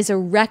year. That is a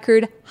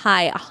record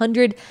high,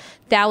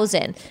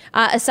 100,000.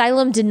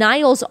 Asylum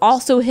denials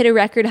also hit a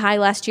record high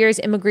last year as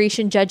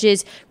immigration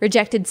judges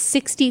rejected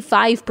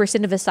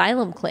 65% of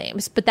asylum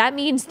claims. But that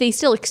means they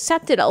still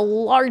accepted a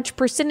large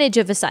percentage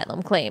of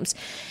asylum claims.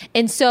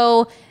 And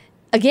so,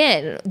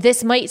 again,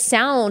 this might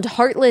sound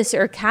heartless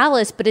or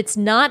callous, but it's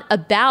not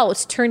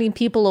about turning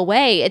people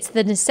away. It's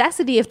the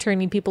necessity of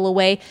turning people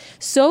away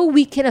so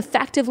we can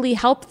effectively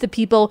help the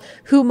people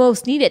who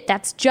most need it.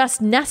 That's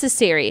just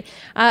necessary.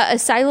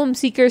 Asylum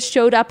seekers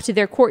showed up to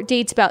their court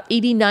dates about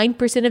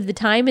 89% of the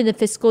time in the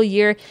fiscal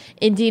year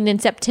ending in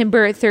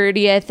September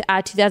 30th,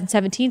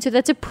 2017. So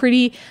that's a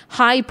pretty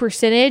high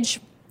percentage.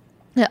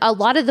 A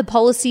lot of the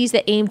policies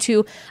that aim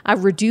to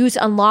reduce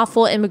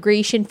unlawful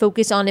immigration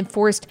focus on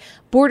enforced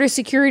border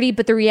security.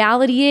 But the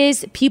reality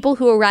is people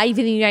who arrive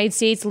in the United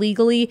States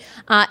legally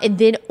and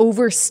then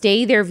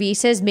overstay their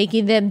visas,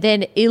 making them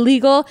then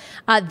illegal,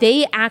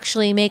 they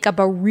actually make up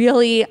a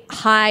really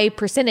high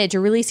percentage, a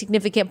really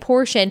significant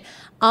portion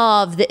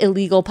of the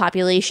illegal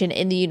population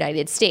in the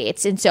United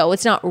States. And so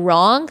it's not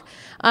wrong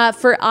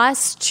for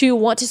us to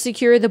want to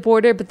secure the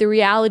border, but the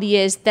reality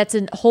is that's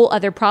a whole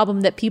other problem,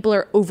 that people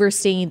are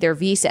overstaying their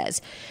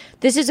visas.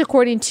 This is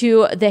according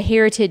to the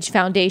Heritage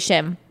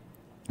Foundation.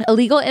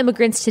 Illegal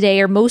immigrants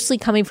today are mostly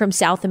coming from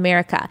South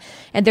America,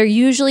 and they're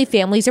usually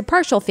families or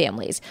partial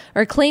families,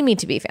 or claiming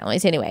to be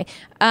families anyway.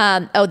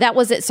 That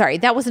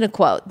wasn't a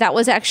quote. That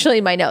was actually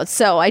my notes.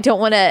 So I don't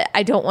want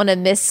to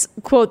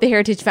misquote the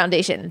Heritage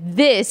Foundation.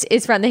 This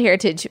is from the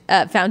Heritage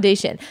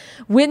Foundation.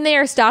 When they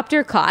are stopped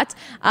or caught,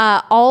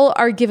 all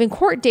are given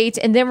court dates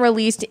and then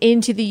released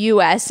into the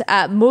U.S.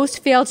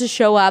 Most fail to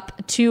show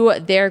up to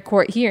their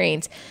court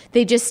hearings.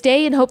 They just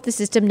stay and hope the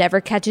system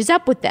never catches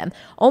up with them.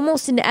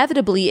 Almost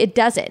inevitably, it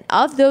doesn't.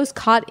 Of those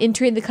caught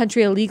entering the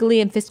country illegally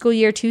in fiscal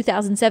year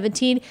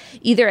 2017,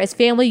 either as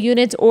family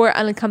units or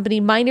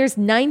unaccompanied minors,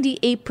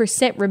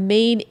 98%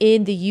 remain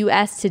in the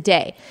U.S.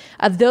 today.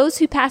 Of those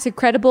who pass a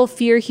credible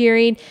fear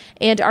hearing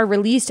and are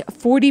released,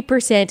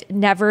 40%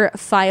 never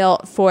file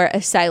for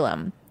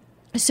asylum.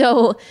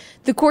 So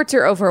the courts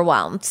are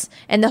overwhelmed,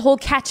 and the whole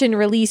catch and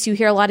release, you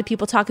hear a lot of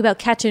people talk about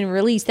catch and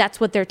release.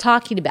 That's what they're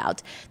talking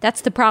about.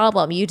 That's the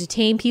problem. You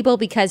detain people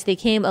because they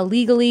came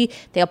illegally,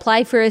 they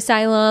apply for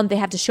asylum, they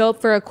have to show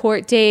up for a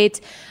court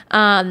date,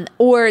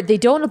 or they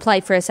don't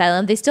apply for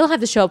asylum. They still have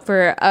to show up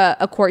for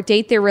a court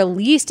date. They're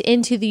released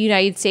into the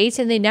United States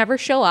and they never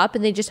show up,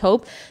 and they just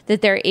hope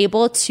that they're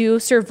able to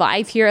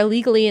survive here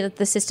illegally and that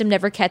the system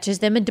never catches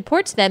them and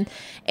deports them.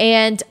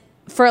 And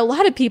for a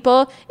lot of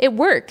people, it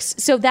works.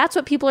 So that's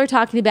what people are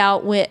talking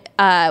about with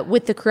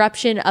the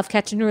corruption of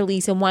catch and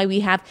release and why we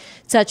have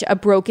such a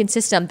broken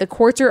system. The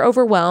courts are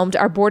overwhelmed.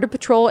 Our Border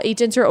Patrol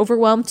agents are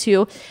overwhelmed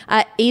too.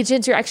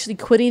 Agents are actually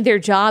quitting their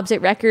jobs at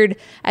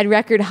a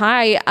record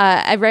high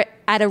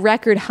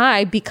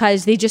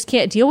because they just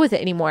can't deal with it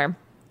anymore.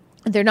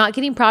 They're not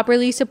getting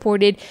properly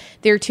supported.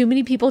 There are too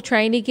many people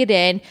trying to get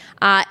in,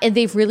 and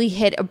they've really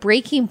hit a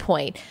breaking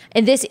point.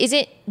 And this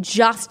isn't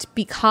just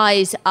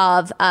because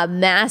of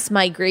mass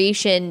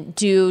migration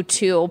due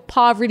to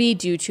poverty,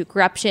 due to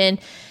corruption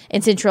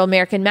in Central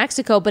America and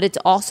Mexico, but it's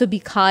also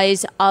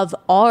because of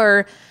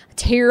our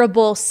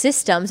terrible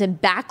systems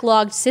and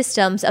backlogged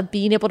systems of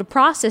being able to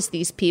process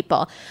these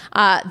people.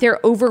 They're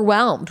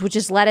overwhelmed, which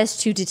has led us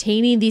to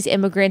detaining these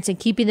immigrants and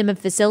keeping them in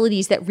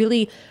facilities that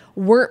really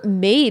weren't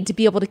made to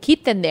be able to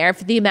keep them there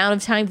for the amount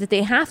of time that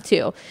they have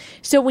to.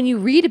 So when you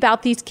read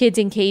about these kids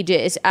in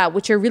cages,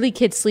 which are really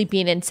kids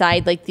sleeping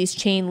inside like these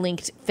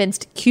chain-linked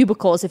fenced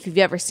cubicles, if you've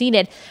ever seen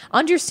it,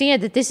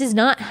 understand that this is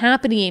not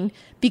happening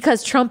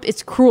because Trump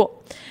is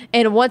cruel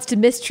and wants to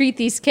mistreat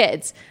these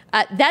kids.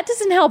 That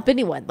doesn't help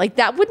anyone. Like,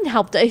 that wouldn't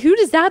help. Who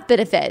does that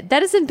benefit? That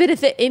doesn't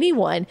benefit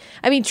anyone.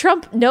 I mean,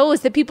 Trump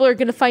knows that people are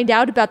going to find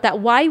out about that.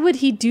 Why would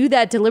he do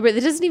that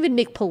deliberately? It doesn't even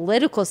make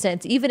political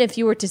sense. Even if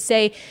you were to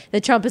say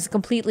that Trump is a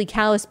completely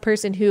callous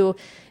person who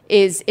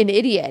is an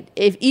idiot.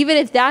 Even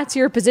if that's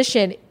your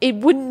position, it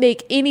wouldn't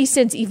make any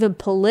sense even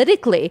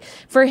politically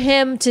for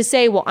him to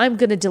say, well, I'm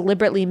going to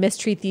deliberately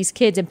mistreat these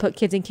kids and put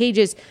kids in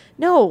cages.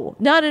 No,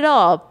 not at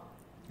all.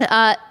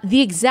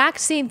 The exact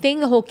same thing,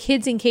 the whole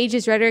kids in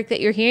cages rhetoric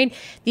that you're hearing,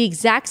 the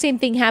exact same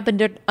thing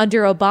happened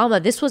under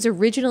Obama. This was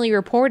originally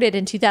reported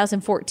in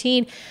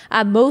 2014.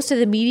 Most of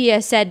the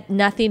media said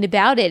nothing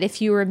about it.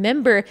 If you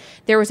remember,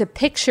 there was a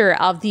picture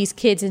of these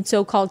kids in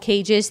so-called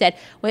cages that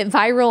went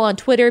viral on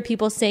Twitter,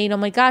 people saying, oh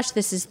my gosh,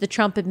 this is the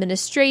Trump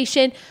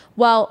administration.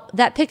 Well,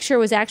 that picture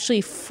was actually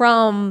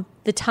from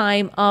the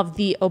time of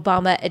the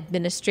Obama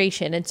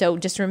administration. And so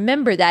just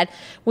remember that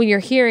when you're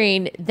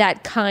hearing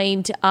that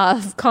kind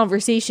of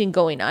conversation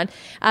going on.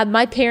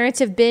 My parents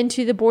have been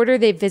to the border.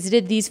 They've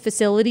visited these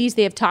facilities.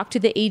 They have talked to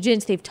the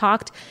agents. They've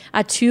talked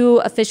to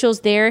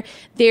officials there.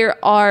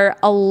 There are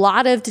a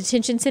lot of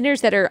detention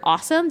centers that are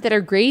awesome, that are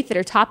great, that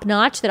are top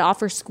notch, that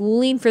offer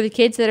schooling for the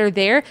kids that are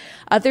there.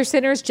 Other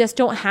centers just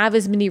don't have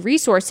as many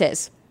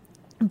resources.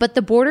 But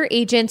the border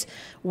agents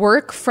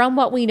work, from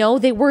what we know,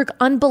 they work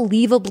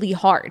unbelievably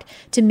hard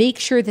to make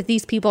sure that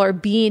these people are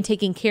being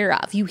taken care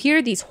of. You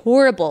hear these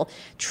horrible,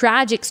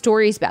 tragic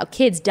stories about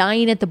kids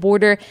dying at the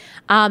border,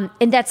 and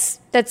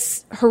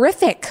that's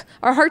horrific.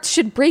 Our hearts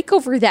should break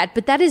over that,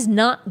 but that is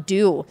not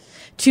due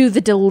to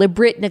the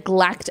deliberate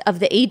neglect of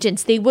the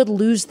agents. They would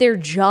lose their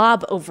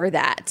job over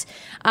that.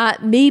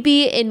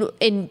 Maybe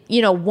in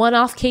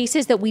one-off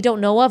cases that we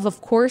don't know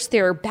of course,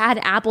 there are bad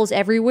apples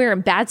everywhere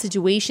and bad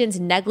situations,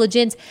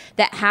 negligence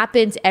that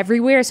happens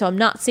everywhere. So I'm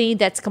not saying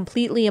that's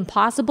completely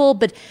impossible,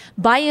 but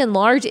by and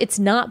large, it's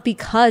not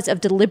because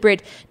of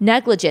deliberate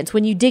negligence.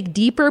 When you dig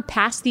deeper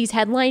past these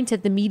headlines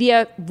that the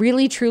media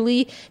really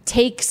truly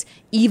takes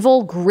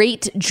evil,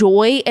 great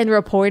joy in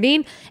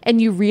reporting,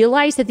 and you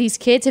realize that these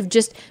kids have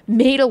just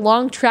made a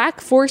long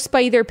trek forced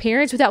by their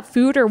parents without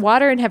food or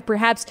water and have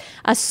perhaps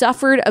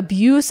suffered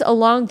abuse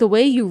along the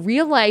way, you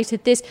realize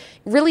that this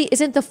really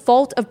isn't the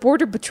fault of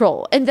Border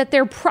Patrol and that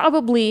they're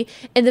probably,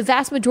 in the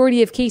vast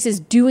majority of cases,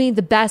 doing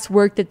the best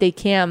work that they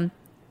can.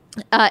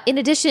 In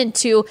addition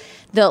to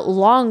the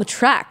long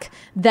trek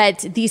that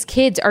these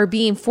kids are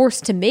being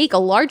forced to make, a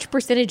large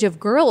percentage of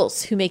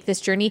girls who make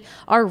this journey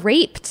are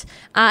raped.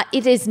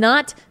 It is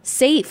not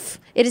safe.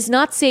 It is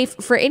not safe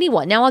for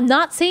anyone. Now, I'm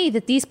not saying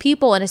that these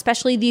people, and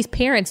especially these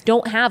parents,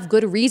 don't have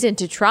good reason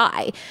to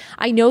try.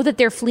 I know that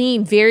they're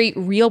fleeing very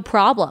real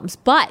problems,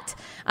 but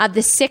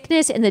the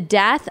sickness and the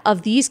death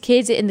of these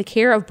kids in the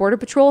care of Border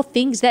Patrol,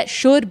 things that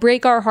should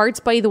break our hearts,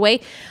 by the way,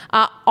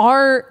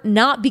 are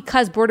not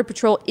because Border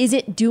Patrol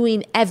isn't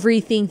doing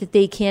everything that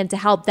they can to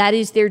help. That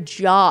is their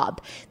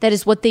job. That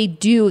is what they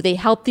do. They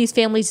help these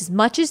families as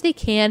much as they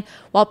can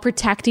while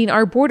protecting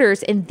our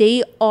borders, and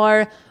they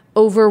are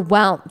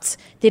overwhelmed.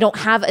 They don't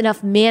have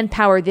enough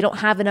manpower. They don't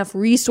have enough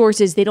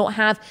resources. They don't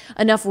have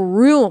enough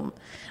room.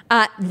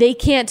 They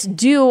can't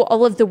do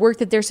all of the work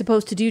that they're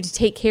supposed to do to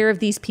take care of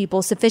these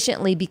people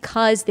sufficiently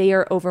because they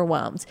are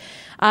overwhelmed.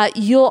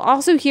 You'll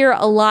also hear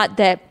a lot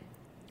that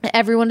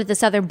everyone at the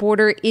southern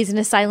border is an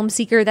asylum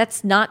seeker.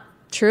 That's not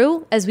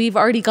true, as we've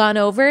already gone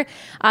over.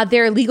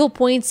 There are legal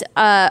points,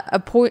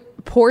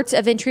 ports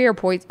of entry or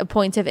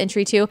points of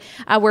entry too,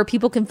 where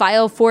people can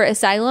file for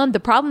asylum. The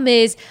problem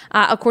is,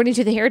 according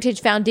to the Heritage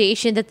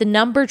Foundation, that the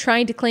number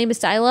trying to claim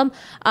asylum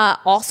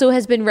also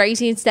has been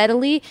rising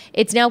steadily.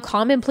 It's now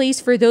commonplace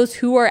for those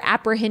who are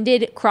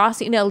apprehended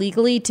crossing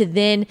illegally to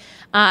then,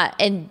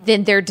 and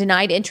then they're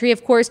denied entry,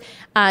 of course,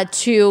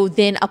 to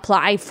then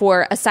apply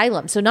for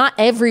asylum. So not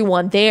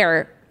everyone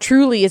there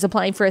truly is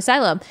applying for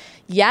asylum.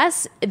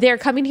 Yes, they're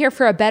coming here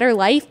for a better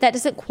life. That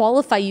doesn't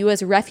qualify you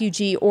as a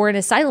refugee or an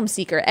asylum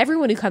seeker.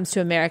 Everyone who comes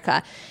to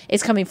America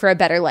is coming for a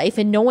better life,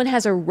 and no one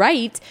has a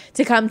right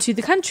to come to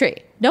the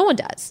country. No one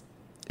does.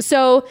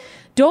 So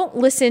don't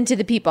listen to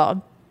the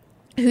people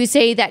who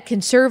say that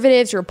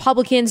conservatives,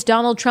 Republicans,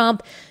 Donald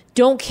Trump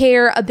don't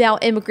care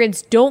about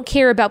immigrants, don't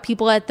care about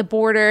people at the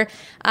border,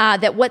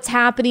 that what's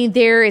happening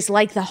there is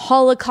like the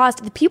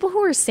Holocaust. The people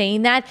who are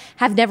saying that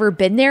have never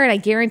been there, and I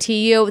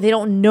guarantee you they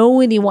don't know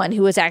anyone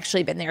who has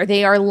actually been there.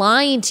 They are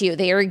lying to you.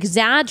 They are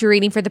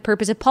exaggerating for the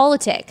purpose of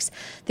politics.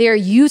 They are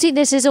using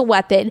this as a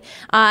weapon,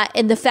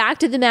 and the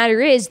fact of the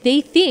matter is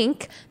they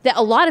think that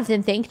a lot of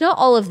them think, not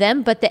all of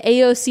them, but the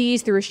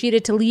AOCs, the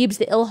Rashida Tlaibs,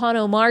 the Ilhan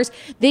Omars,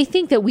 they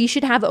think that we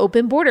should have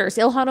open borders.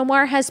 Ilhan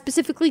Omar has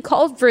specifically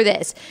called for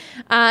this.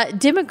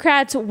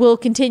 Democrats will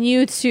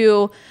continue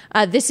to,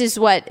 this is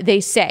what they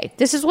say.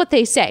 This is what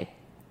they say.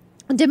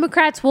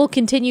 Democrats will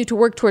continue to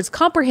work towards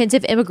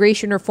comprehensive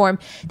immigration reform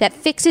that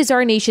fixes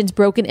our nation's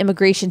broken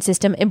immigration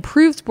system,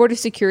 improves border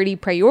security,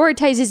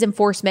 prioritizes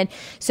enforcement.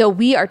 So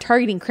we are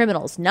targeting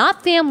criminals,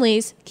 not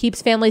families,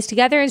 keeps families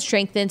together, and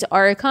strengthens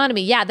our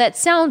economy. Yeah, that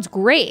sounds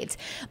great.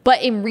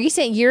 But in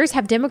recent years,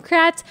 have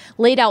Democrats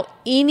laid out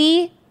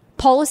any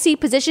policy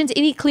positions,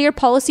 any clear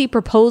policy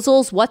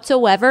proposals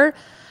whatsoever,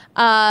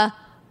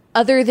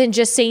 other than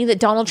just saying that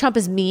Donald Trump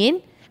is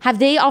mean? Have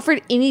they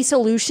offered any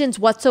solutions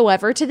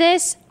whatsoever to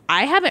this?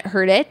 I haven't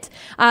heard it.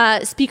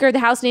 Speaker of the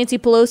House Nancy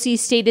Pelosi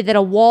stated that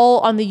a wall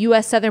on the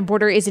U.S. southern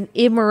border is an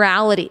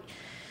immorality.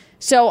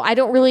 So I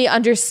don't really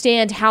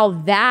understand how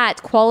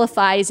that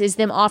qualifies as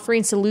them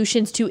offering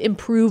solutions to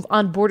improve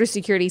on border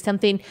security,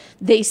 something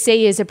they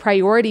say is a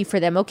priority for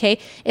them. Okay,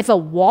 if a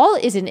wall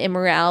is an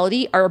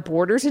immorality, are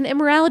borders an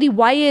immorality?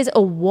 Why is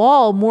a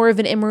wall more of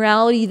an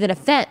immorality than a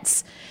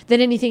fence,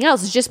 than anything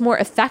else? It's just more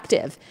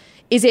effective.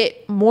 Is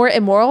it more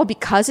immoral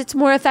because it's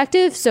more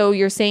effective? So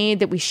you're saying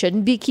that we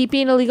shouldn't be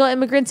keeping illegal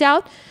immigrants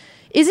out?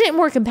 Isn't it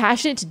more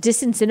compassionate to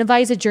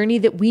disincentivize a journey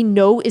that we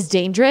know is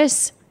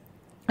dangerous?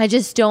 I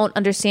just don't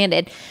understand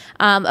it.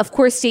 Of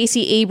course,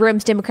 Stacey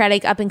Abrams,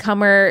 Democratic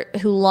up-and-comer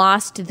who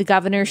lost the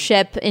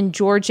governorship in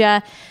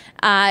Georgia,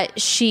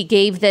 she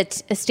gave that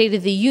State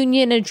of the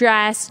Union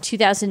address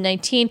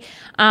 2019.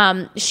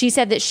 She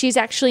said that she's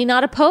actually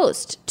not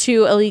opposed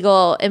to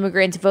illegal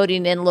immigrants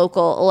voting in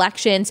local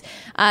elections.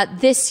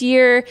 This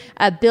year,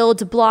 Bill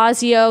de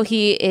Blasio,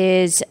 he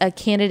is a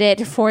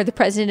candidate for the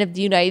president of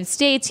the United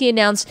States. He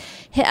announced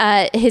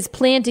his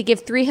plan to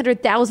give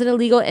 300,000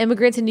 illegal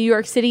immigrants in New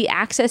York City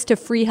access to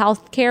free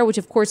health care, which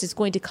of course is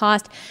going to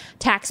cost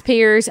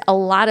taxpayers a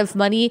lot of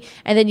money.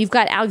 And then you've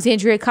got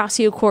Alexandria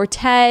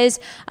Ocasio-Cortez.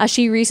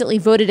 She recently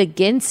voted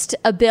against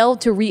a bill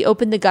to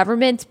reopen the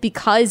government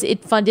because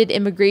it funded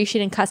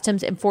Immigration and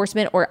Customs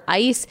Enforcement, or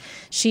ICE.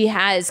 She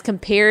has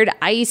compared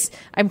ICE,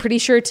 I'm pretty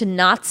sure, to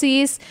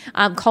Nazis,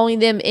 calling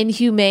them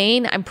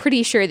inhumane. I'm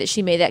pretty sure that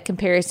she made that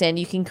comparison.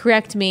 You can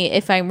correct me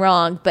if I'm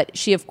wrong, but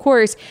she, of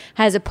course,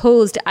 has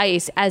opposed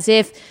ICE as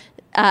if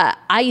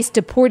ICE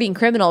deporting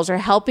criminals or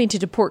helping to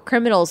deport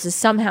criminals is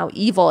somehow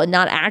evil and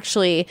not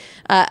actually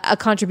a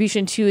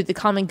contribution to the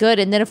common good.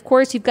 And then, of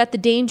course, you've got the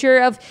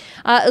danger of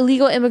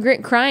illegal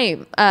immigrant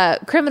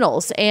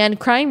criminals and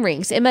crime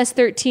rings.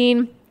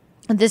 MS-13,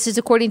 this is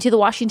according to the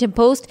Washington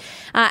Post,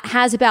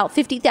 has about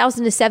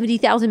 50,000 to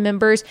 70,000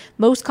 members,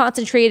 most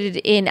concentrated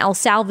in El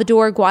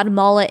Salvador,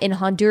 Guatemala, and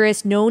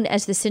Honduras, known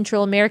as the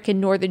Central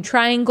American Northern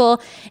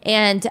Triangle.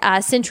 And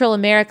Central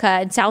America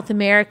and South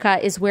America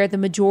is where the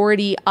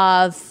majority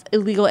of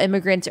illegal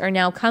immigrants are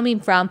now coming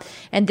from.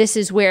 And this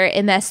is where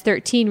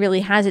MS-13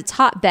 really has its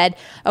hotbed.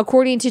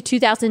 According to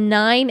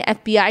 2009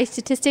 FBI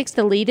statistics,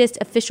 the latest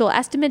official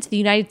estimates, the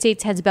United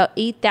States has about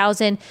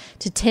 8,000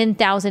 to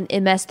 10,000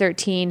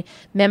 MS-13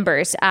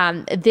 members.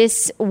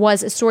 This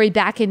was a story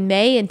back in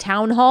May in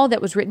Town Hall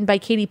that was written by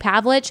Katie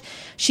Pavlich.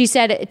 She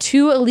said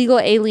 2 illegal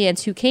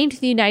aliens who came to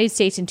the United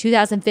States in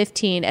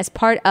 2015 as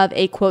part of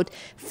a, quote,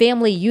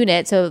 family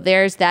unit. So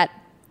there's that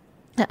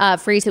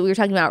phrase that we were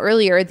talking about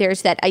earlier.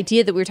 There's that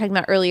idea that we were talking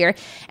about earlier.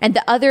 And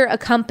the other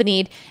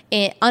unaccompanied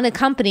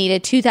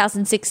in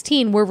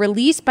 2016 were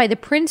released by the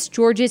Prince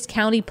George's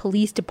County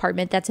Police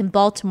Department, that's in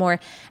Baltimore,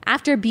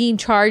 after being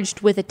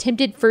charged with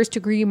attempted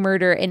first-degree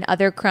murder and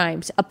other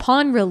crimes.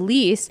 Upon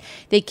release,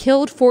 they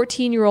killed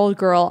 14-year-old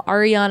girl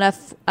Ariana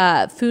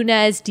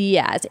Funes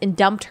Diaz and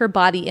dumped her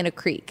body in a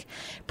creek.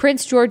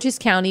 Prince George's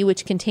County,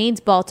 which contains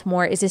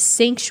Baltimore, is a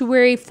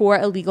sanctuary for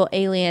illegal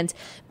aliens.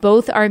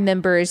 Both are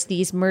members,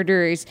 these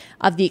murderers,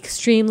 of the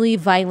extremely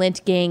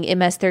violent gang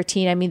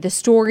MS-13. I mean, the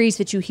stories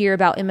that you hear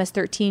about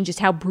MS-13, just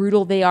how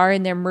brutal they are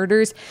in their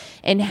murders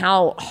and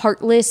how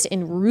heartless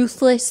and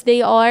ruthless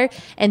they are.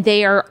 And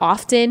they are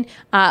often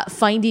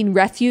finding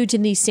refuge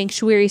in these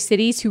sanctuary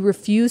cities who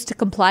refuse to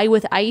comply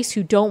with ICE,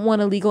 who don't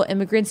want illegal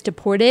immigrants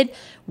deported.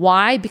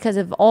 Why? Because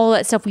of all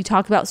that stuff we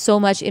talk about so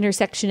much,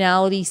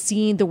 intersectionality,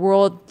 seeing the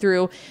world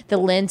through the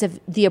lens of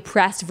the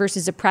oppressed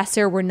versus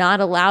oppressor. We're not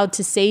allowed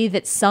to say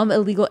that some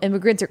illegal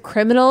immigrants are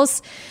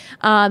criminals,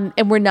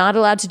 and we're not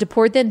allowed to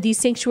deport them. These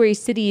sanctuary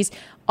cities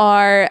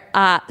are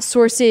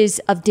sources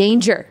of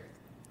danger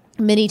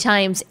many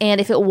times. And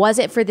if it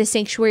wasn't for the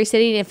sanctuary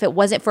city, and if it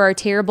wasn't for our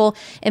terrible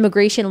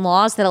immigration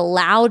laws that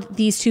allowed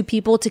these 2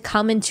 people to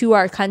come into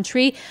our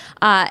country,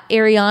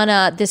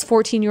 Ariana, this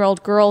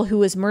 14-year-old girl who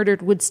was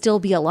murdered, would still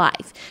be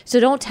alive. So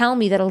don't tell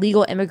me that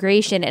illegal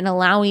immigration and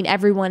allowing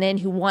everyone in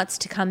who wants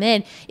to come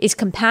in is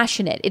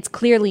compassionate. It's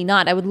clearly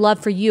not. I would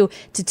love for you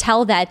to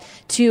tell that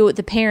to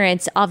the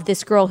parents of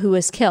this girl who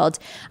was killed.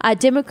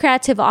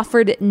 Democrats have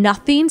offered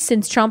nothing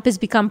since Trump has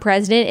become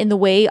president in the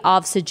way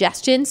of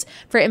suggestions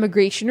for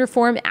immigration reform.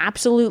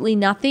 Absolutely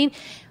nothing.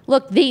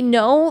 Look, they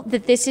know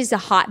that this is a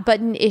hot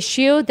button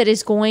issue that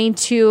is going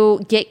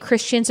to get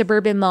Christian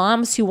suburban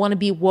moms who want to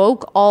be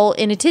woke all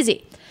in a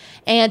tizzy,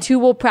 and who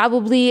will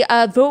probably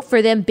vote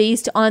for them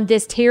based on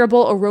this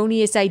terrible,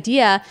 erroneous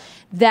idea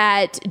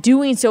that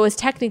doing so is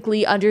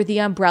technically under the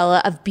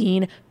umbrella of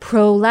being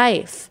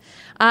pro-life.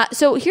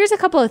 So here's a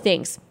couple of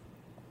things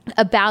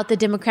about the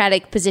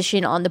Democratic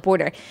position on the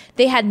border.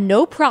 They had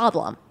no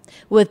problem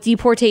with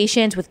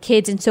deportations, with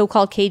kids in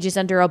so-called cages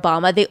under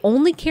Obama. They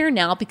only care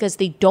now because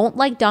they don't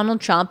like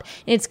Donald Trump,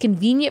 and it's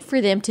convenient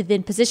for them to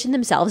then position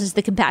themselves as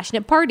the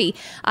compassionate party.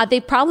 They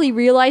probably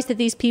realize that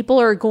these people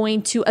are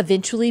going to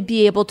eventually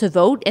be able to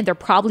vote, and they're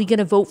probably going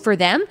to vote for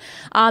them.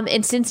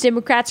 And since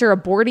Democrats are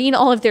aborting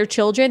all of their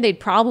children, they'd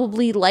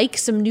probably like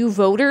some new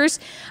voters.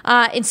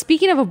 And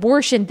speaking of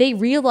abortion, they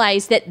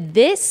realize that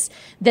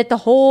the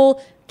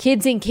whole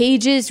kids in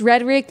cages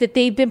rhetoric that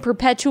they've been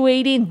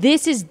perpetuating.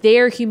 This is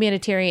their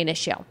humanitarian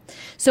issue.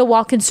 So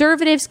while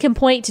conservatives can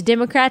point to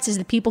Democrats as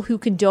the people who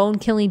condone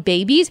killing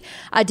babies,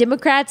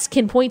 Democrats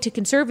can point to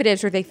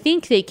conservatives, or they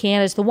think they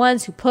can, as the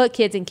ones who put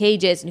kids in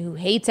cages and who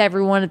hates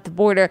everyone at the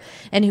border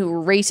and who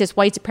are racist,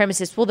 white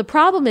supremacists. Well, the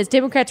problem is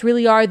Democrats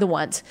really are the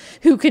ones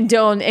who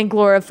condone and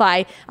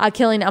glorify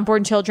killing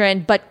unborn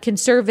children, but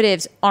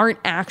conservatives aren't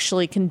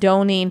actually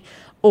condoning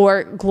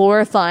or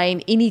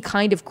glorifying any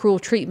kind of cruel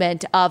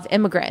treatment of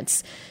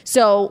immigrants.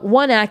 So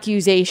one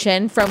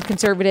accusation from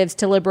conservatives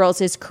to liberals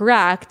is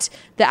correct.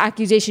 The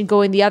accusation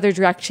going the other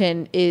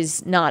direction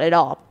is not at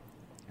all.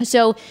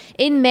 So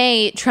in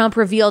May, Trump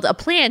revealed a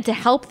plan to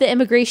help the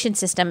immigration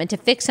system and to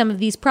fix some of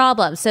these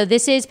problems. So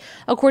this is,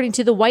 according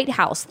to the White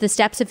House, the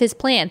steps of his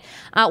plan.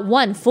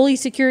 One, fully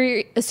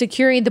securing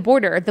the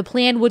border. The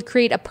plan would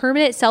create a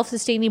permanent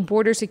self-sustaining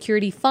border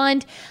security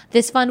fund.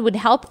 This fund would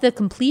help the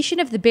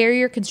completion of the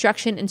barrier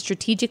construction in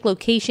strategic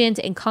locations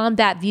and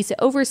combat visa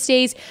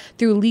overstays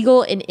through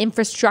legal and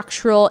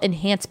infrastructural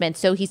enhancements.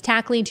 So he's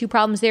tackling two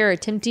problems there, or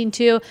attempting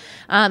to.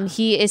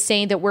 He is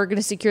saying that we're going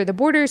to secure the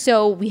border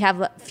so we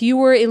have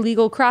fewer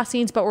illegal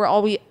crossings, but we're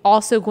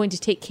also going to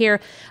take care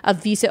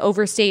of visa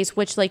overstays,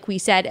 which, like we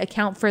said,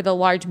 account for the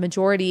large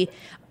majority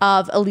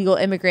of illegal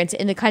immigrants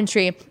in the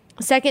country.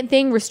 Second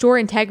thing, restore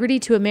integrity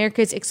to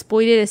America's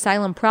exploited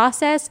asylum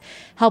process,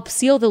 help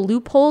seal the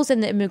loopholes in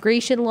the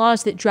immigration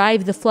laws that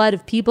drive the flood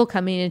of people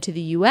coming into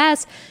the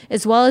U.S.,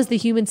 as well as the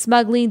human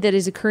smuggling that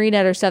is occurring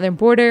at our southern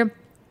border.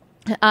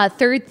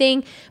 Third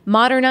thing,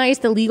 modernize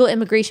the legal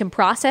immigration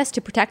process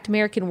to protect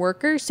American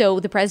workers. So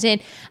the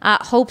president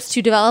hopes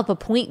to develop a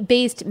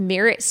point-based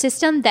merit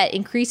system that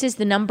increases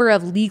the number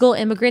of legal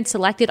immigrants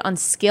selected on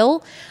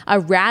skill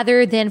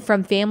rather than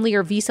from family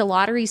or visa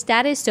lottery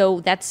status.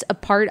 So that's a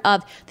part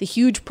of the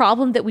huge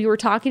problem that we were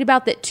talking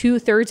about, that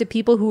 2/3 of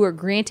people who are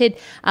granted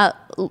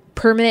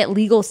permanent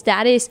legal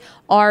status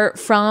are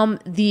from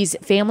these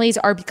families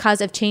are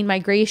because of chain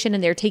migration,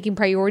 and they're taking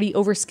priority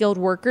over skilled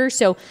workers.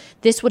 So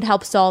this would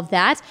help solve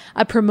that.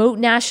 Promote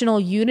national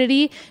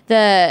unity.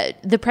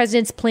 The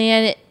president's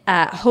plan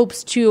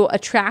hopes to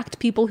attract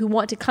people who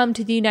want to come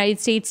to the United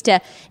States to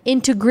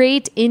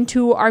integrate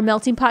into our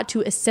melting pot,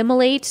 to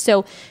assimilate.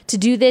 So to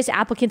do this,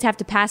 applicants have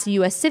to pass a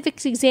U.S.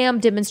 civics exam,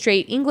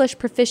 demonstrate English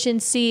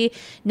proficiency.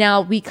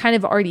 Now, we kind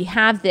of already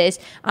have this.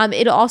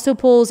 It also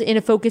pulls in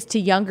a focus to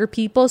younger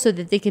people so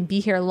that they can be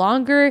here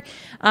longer.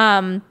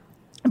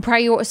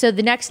 So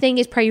the next thing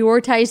is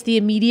prioritize the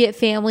immediate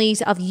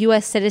families of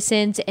U.S.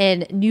 citizens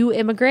and new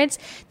immigrants.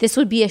 This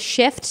would be a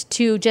shift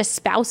to just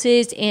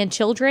spouses and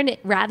children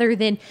rather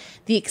than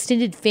the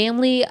extended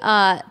family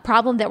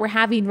problem that we're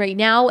having right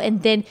now.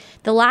 And then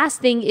the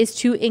last thing is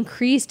to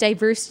increase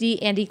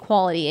diversity and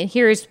equality. And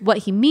here's what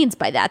he means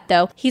by that,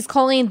 though. He's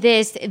calling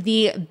this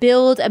the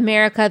Build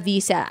America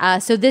visa.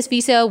 So this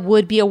visa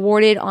would be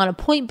awarded on a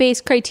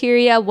point-based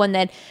criteria, one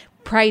that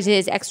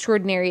prizes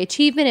extraordinary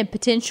achievement and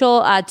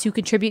potential to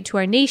contribute to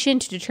our nation,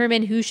 to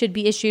determine who should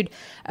be issued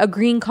a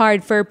green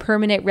card for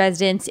permanent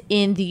residence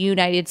in the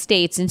United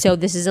States. And so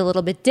this is a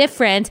little bit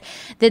different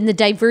than the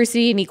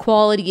diversity and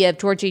equality of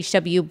George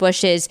H.W.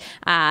 Bush's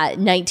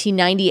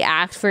 1990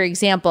 Act, for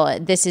example.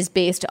 This is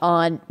based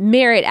on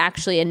merit,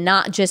 actually, and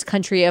not just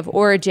country of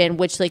origin,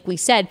 which, like we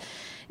said,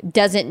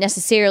 doesn't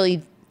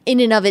necessarily in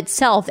and of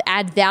itself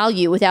add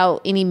value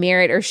without any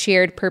merit or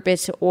shared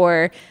purpose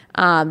or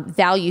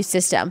value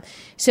system.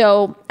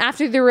 So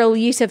after the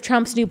release of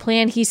Trump's new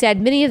plan, he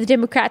said many of the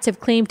Democrats have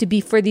claimed to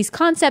be for these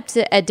concepts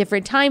at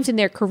different times in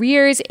their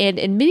careers and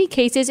in many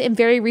cases in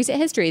very recent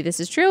history. This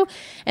is true.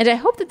 And I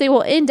hope that they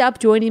will end up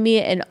joining me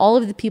and all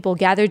of the people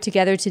gathered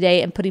together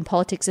today and putting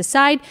politics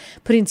aside,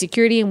 putting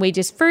security and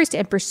wages first,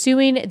 and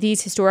pursuing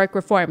these historic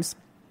reforms.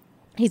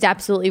 He's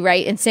absolutely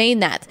right in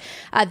saying that.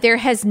 There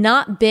has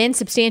not been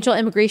substantial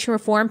immigration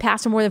reform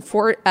passed in more than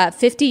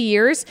 50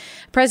 years.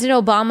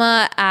 President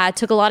Obama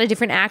took a lot of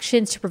different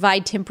actions to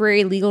provide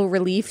temporary legal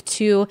relief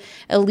to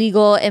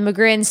illegal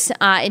immigrants.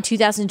 In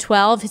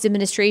 2012, his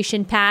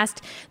administration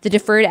passed the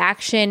Deferred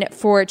Action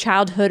for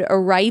Childhood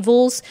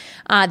Arrivals,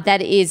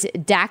 that is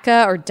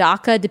DACA or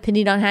DACA,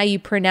 depending on how you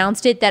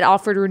pronounced it, that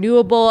offered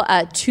renewable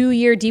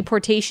 2-year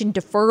deportation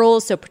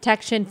deferrals, so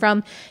protection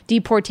from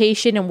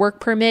deportation and work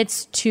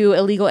permits to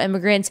illegal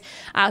immigrants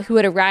who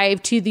had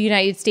arrived to the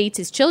United States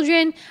as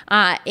children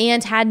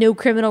and had no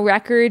criminal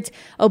records.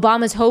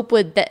 Obama's hope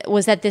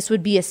was that this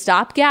would be a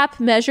stopgap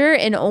measure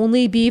and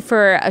only be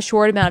for a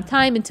short amount of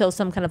time until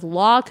some kind of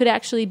law could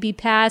actually be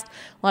passed.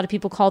 A lot of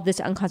people called this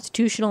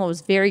unconstitutional. It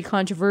was very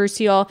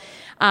controversial.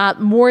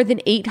 More than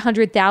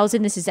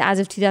 800,000, this is as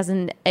of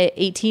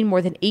 2018,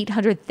 more than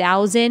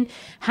 800,000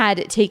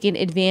 had taken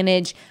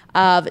advantage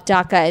of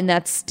DACA, and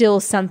that's still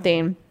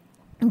something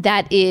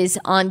that is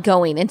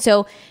ongoing. And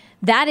so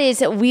that is,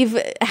 we've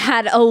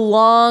had a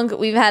long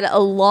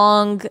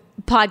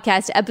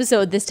podcast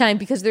episode this time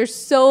because there's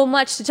so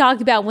much to talk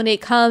about when it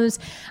comes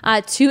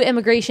to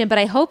immigration. But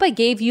I hope I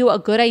gave you a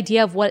good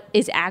idea of what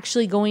is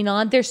actually going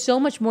on. There's so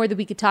much more that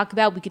we could talk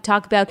about. We could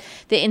talk about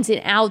the ins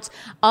and outs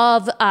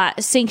of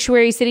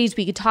sanctuary cities.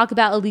 We could talk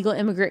about illegal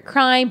immigrant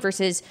crime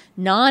versus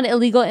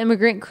non-illegal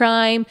immigrant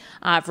crime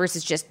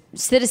versus just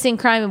citizen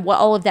crime and what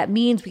all of that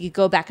means. We could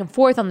go back and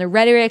forth on the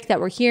rhetoric that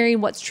we're hearing,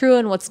 what's true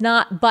and what's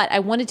not. But I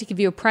wanted to give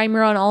you a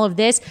primer on all of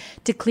this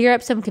to clear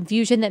up some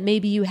confusion that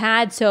maybe you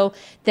had, so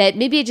that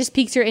maybe it just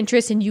piques your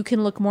interest and you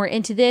can look more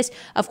into this.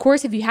 Of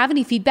course, if you have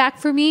any feedback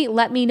for me,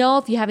 let me know.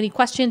 If you have any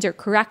questions or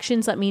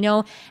corrections, let me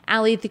know.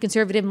 Allie at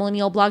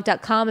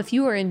theconservativemillennialblog.com. If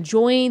you are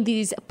enjoying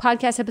these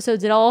podcast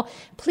episodes at all,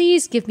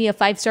 please give me a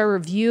 5-star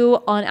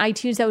review on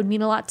iTunes. That would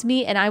mean a lot to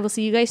me, and I will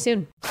see you guys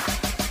soon.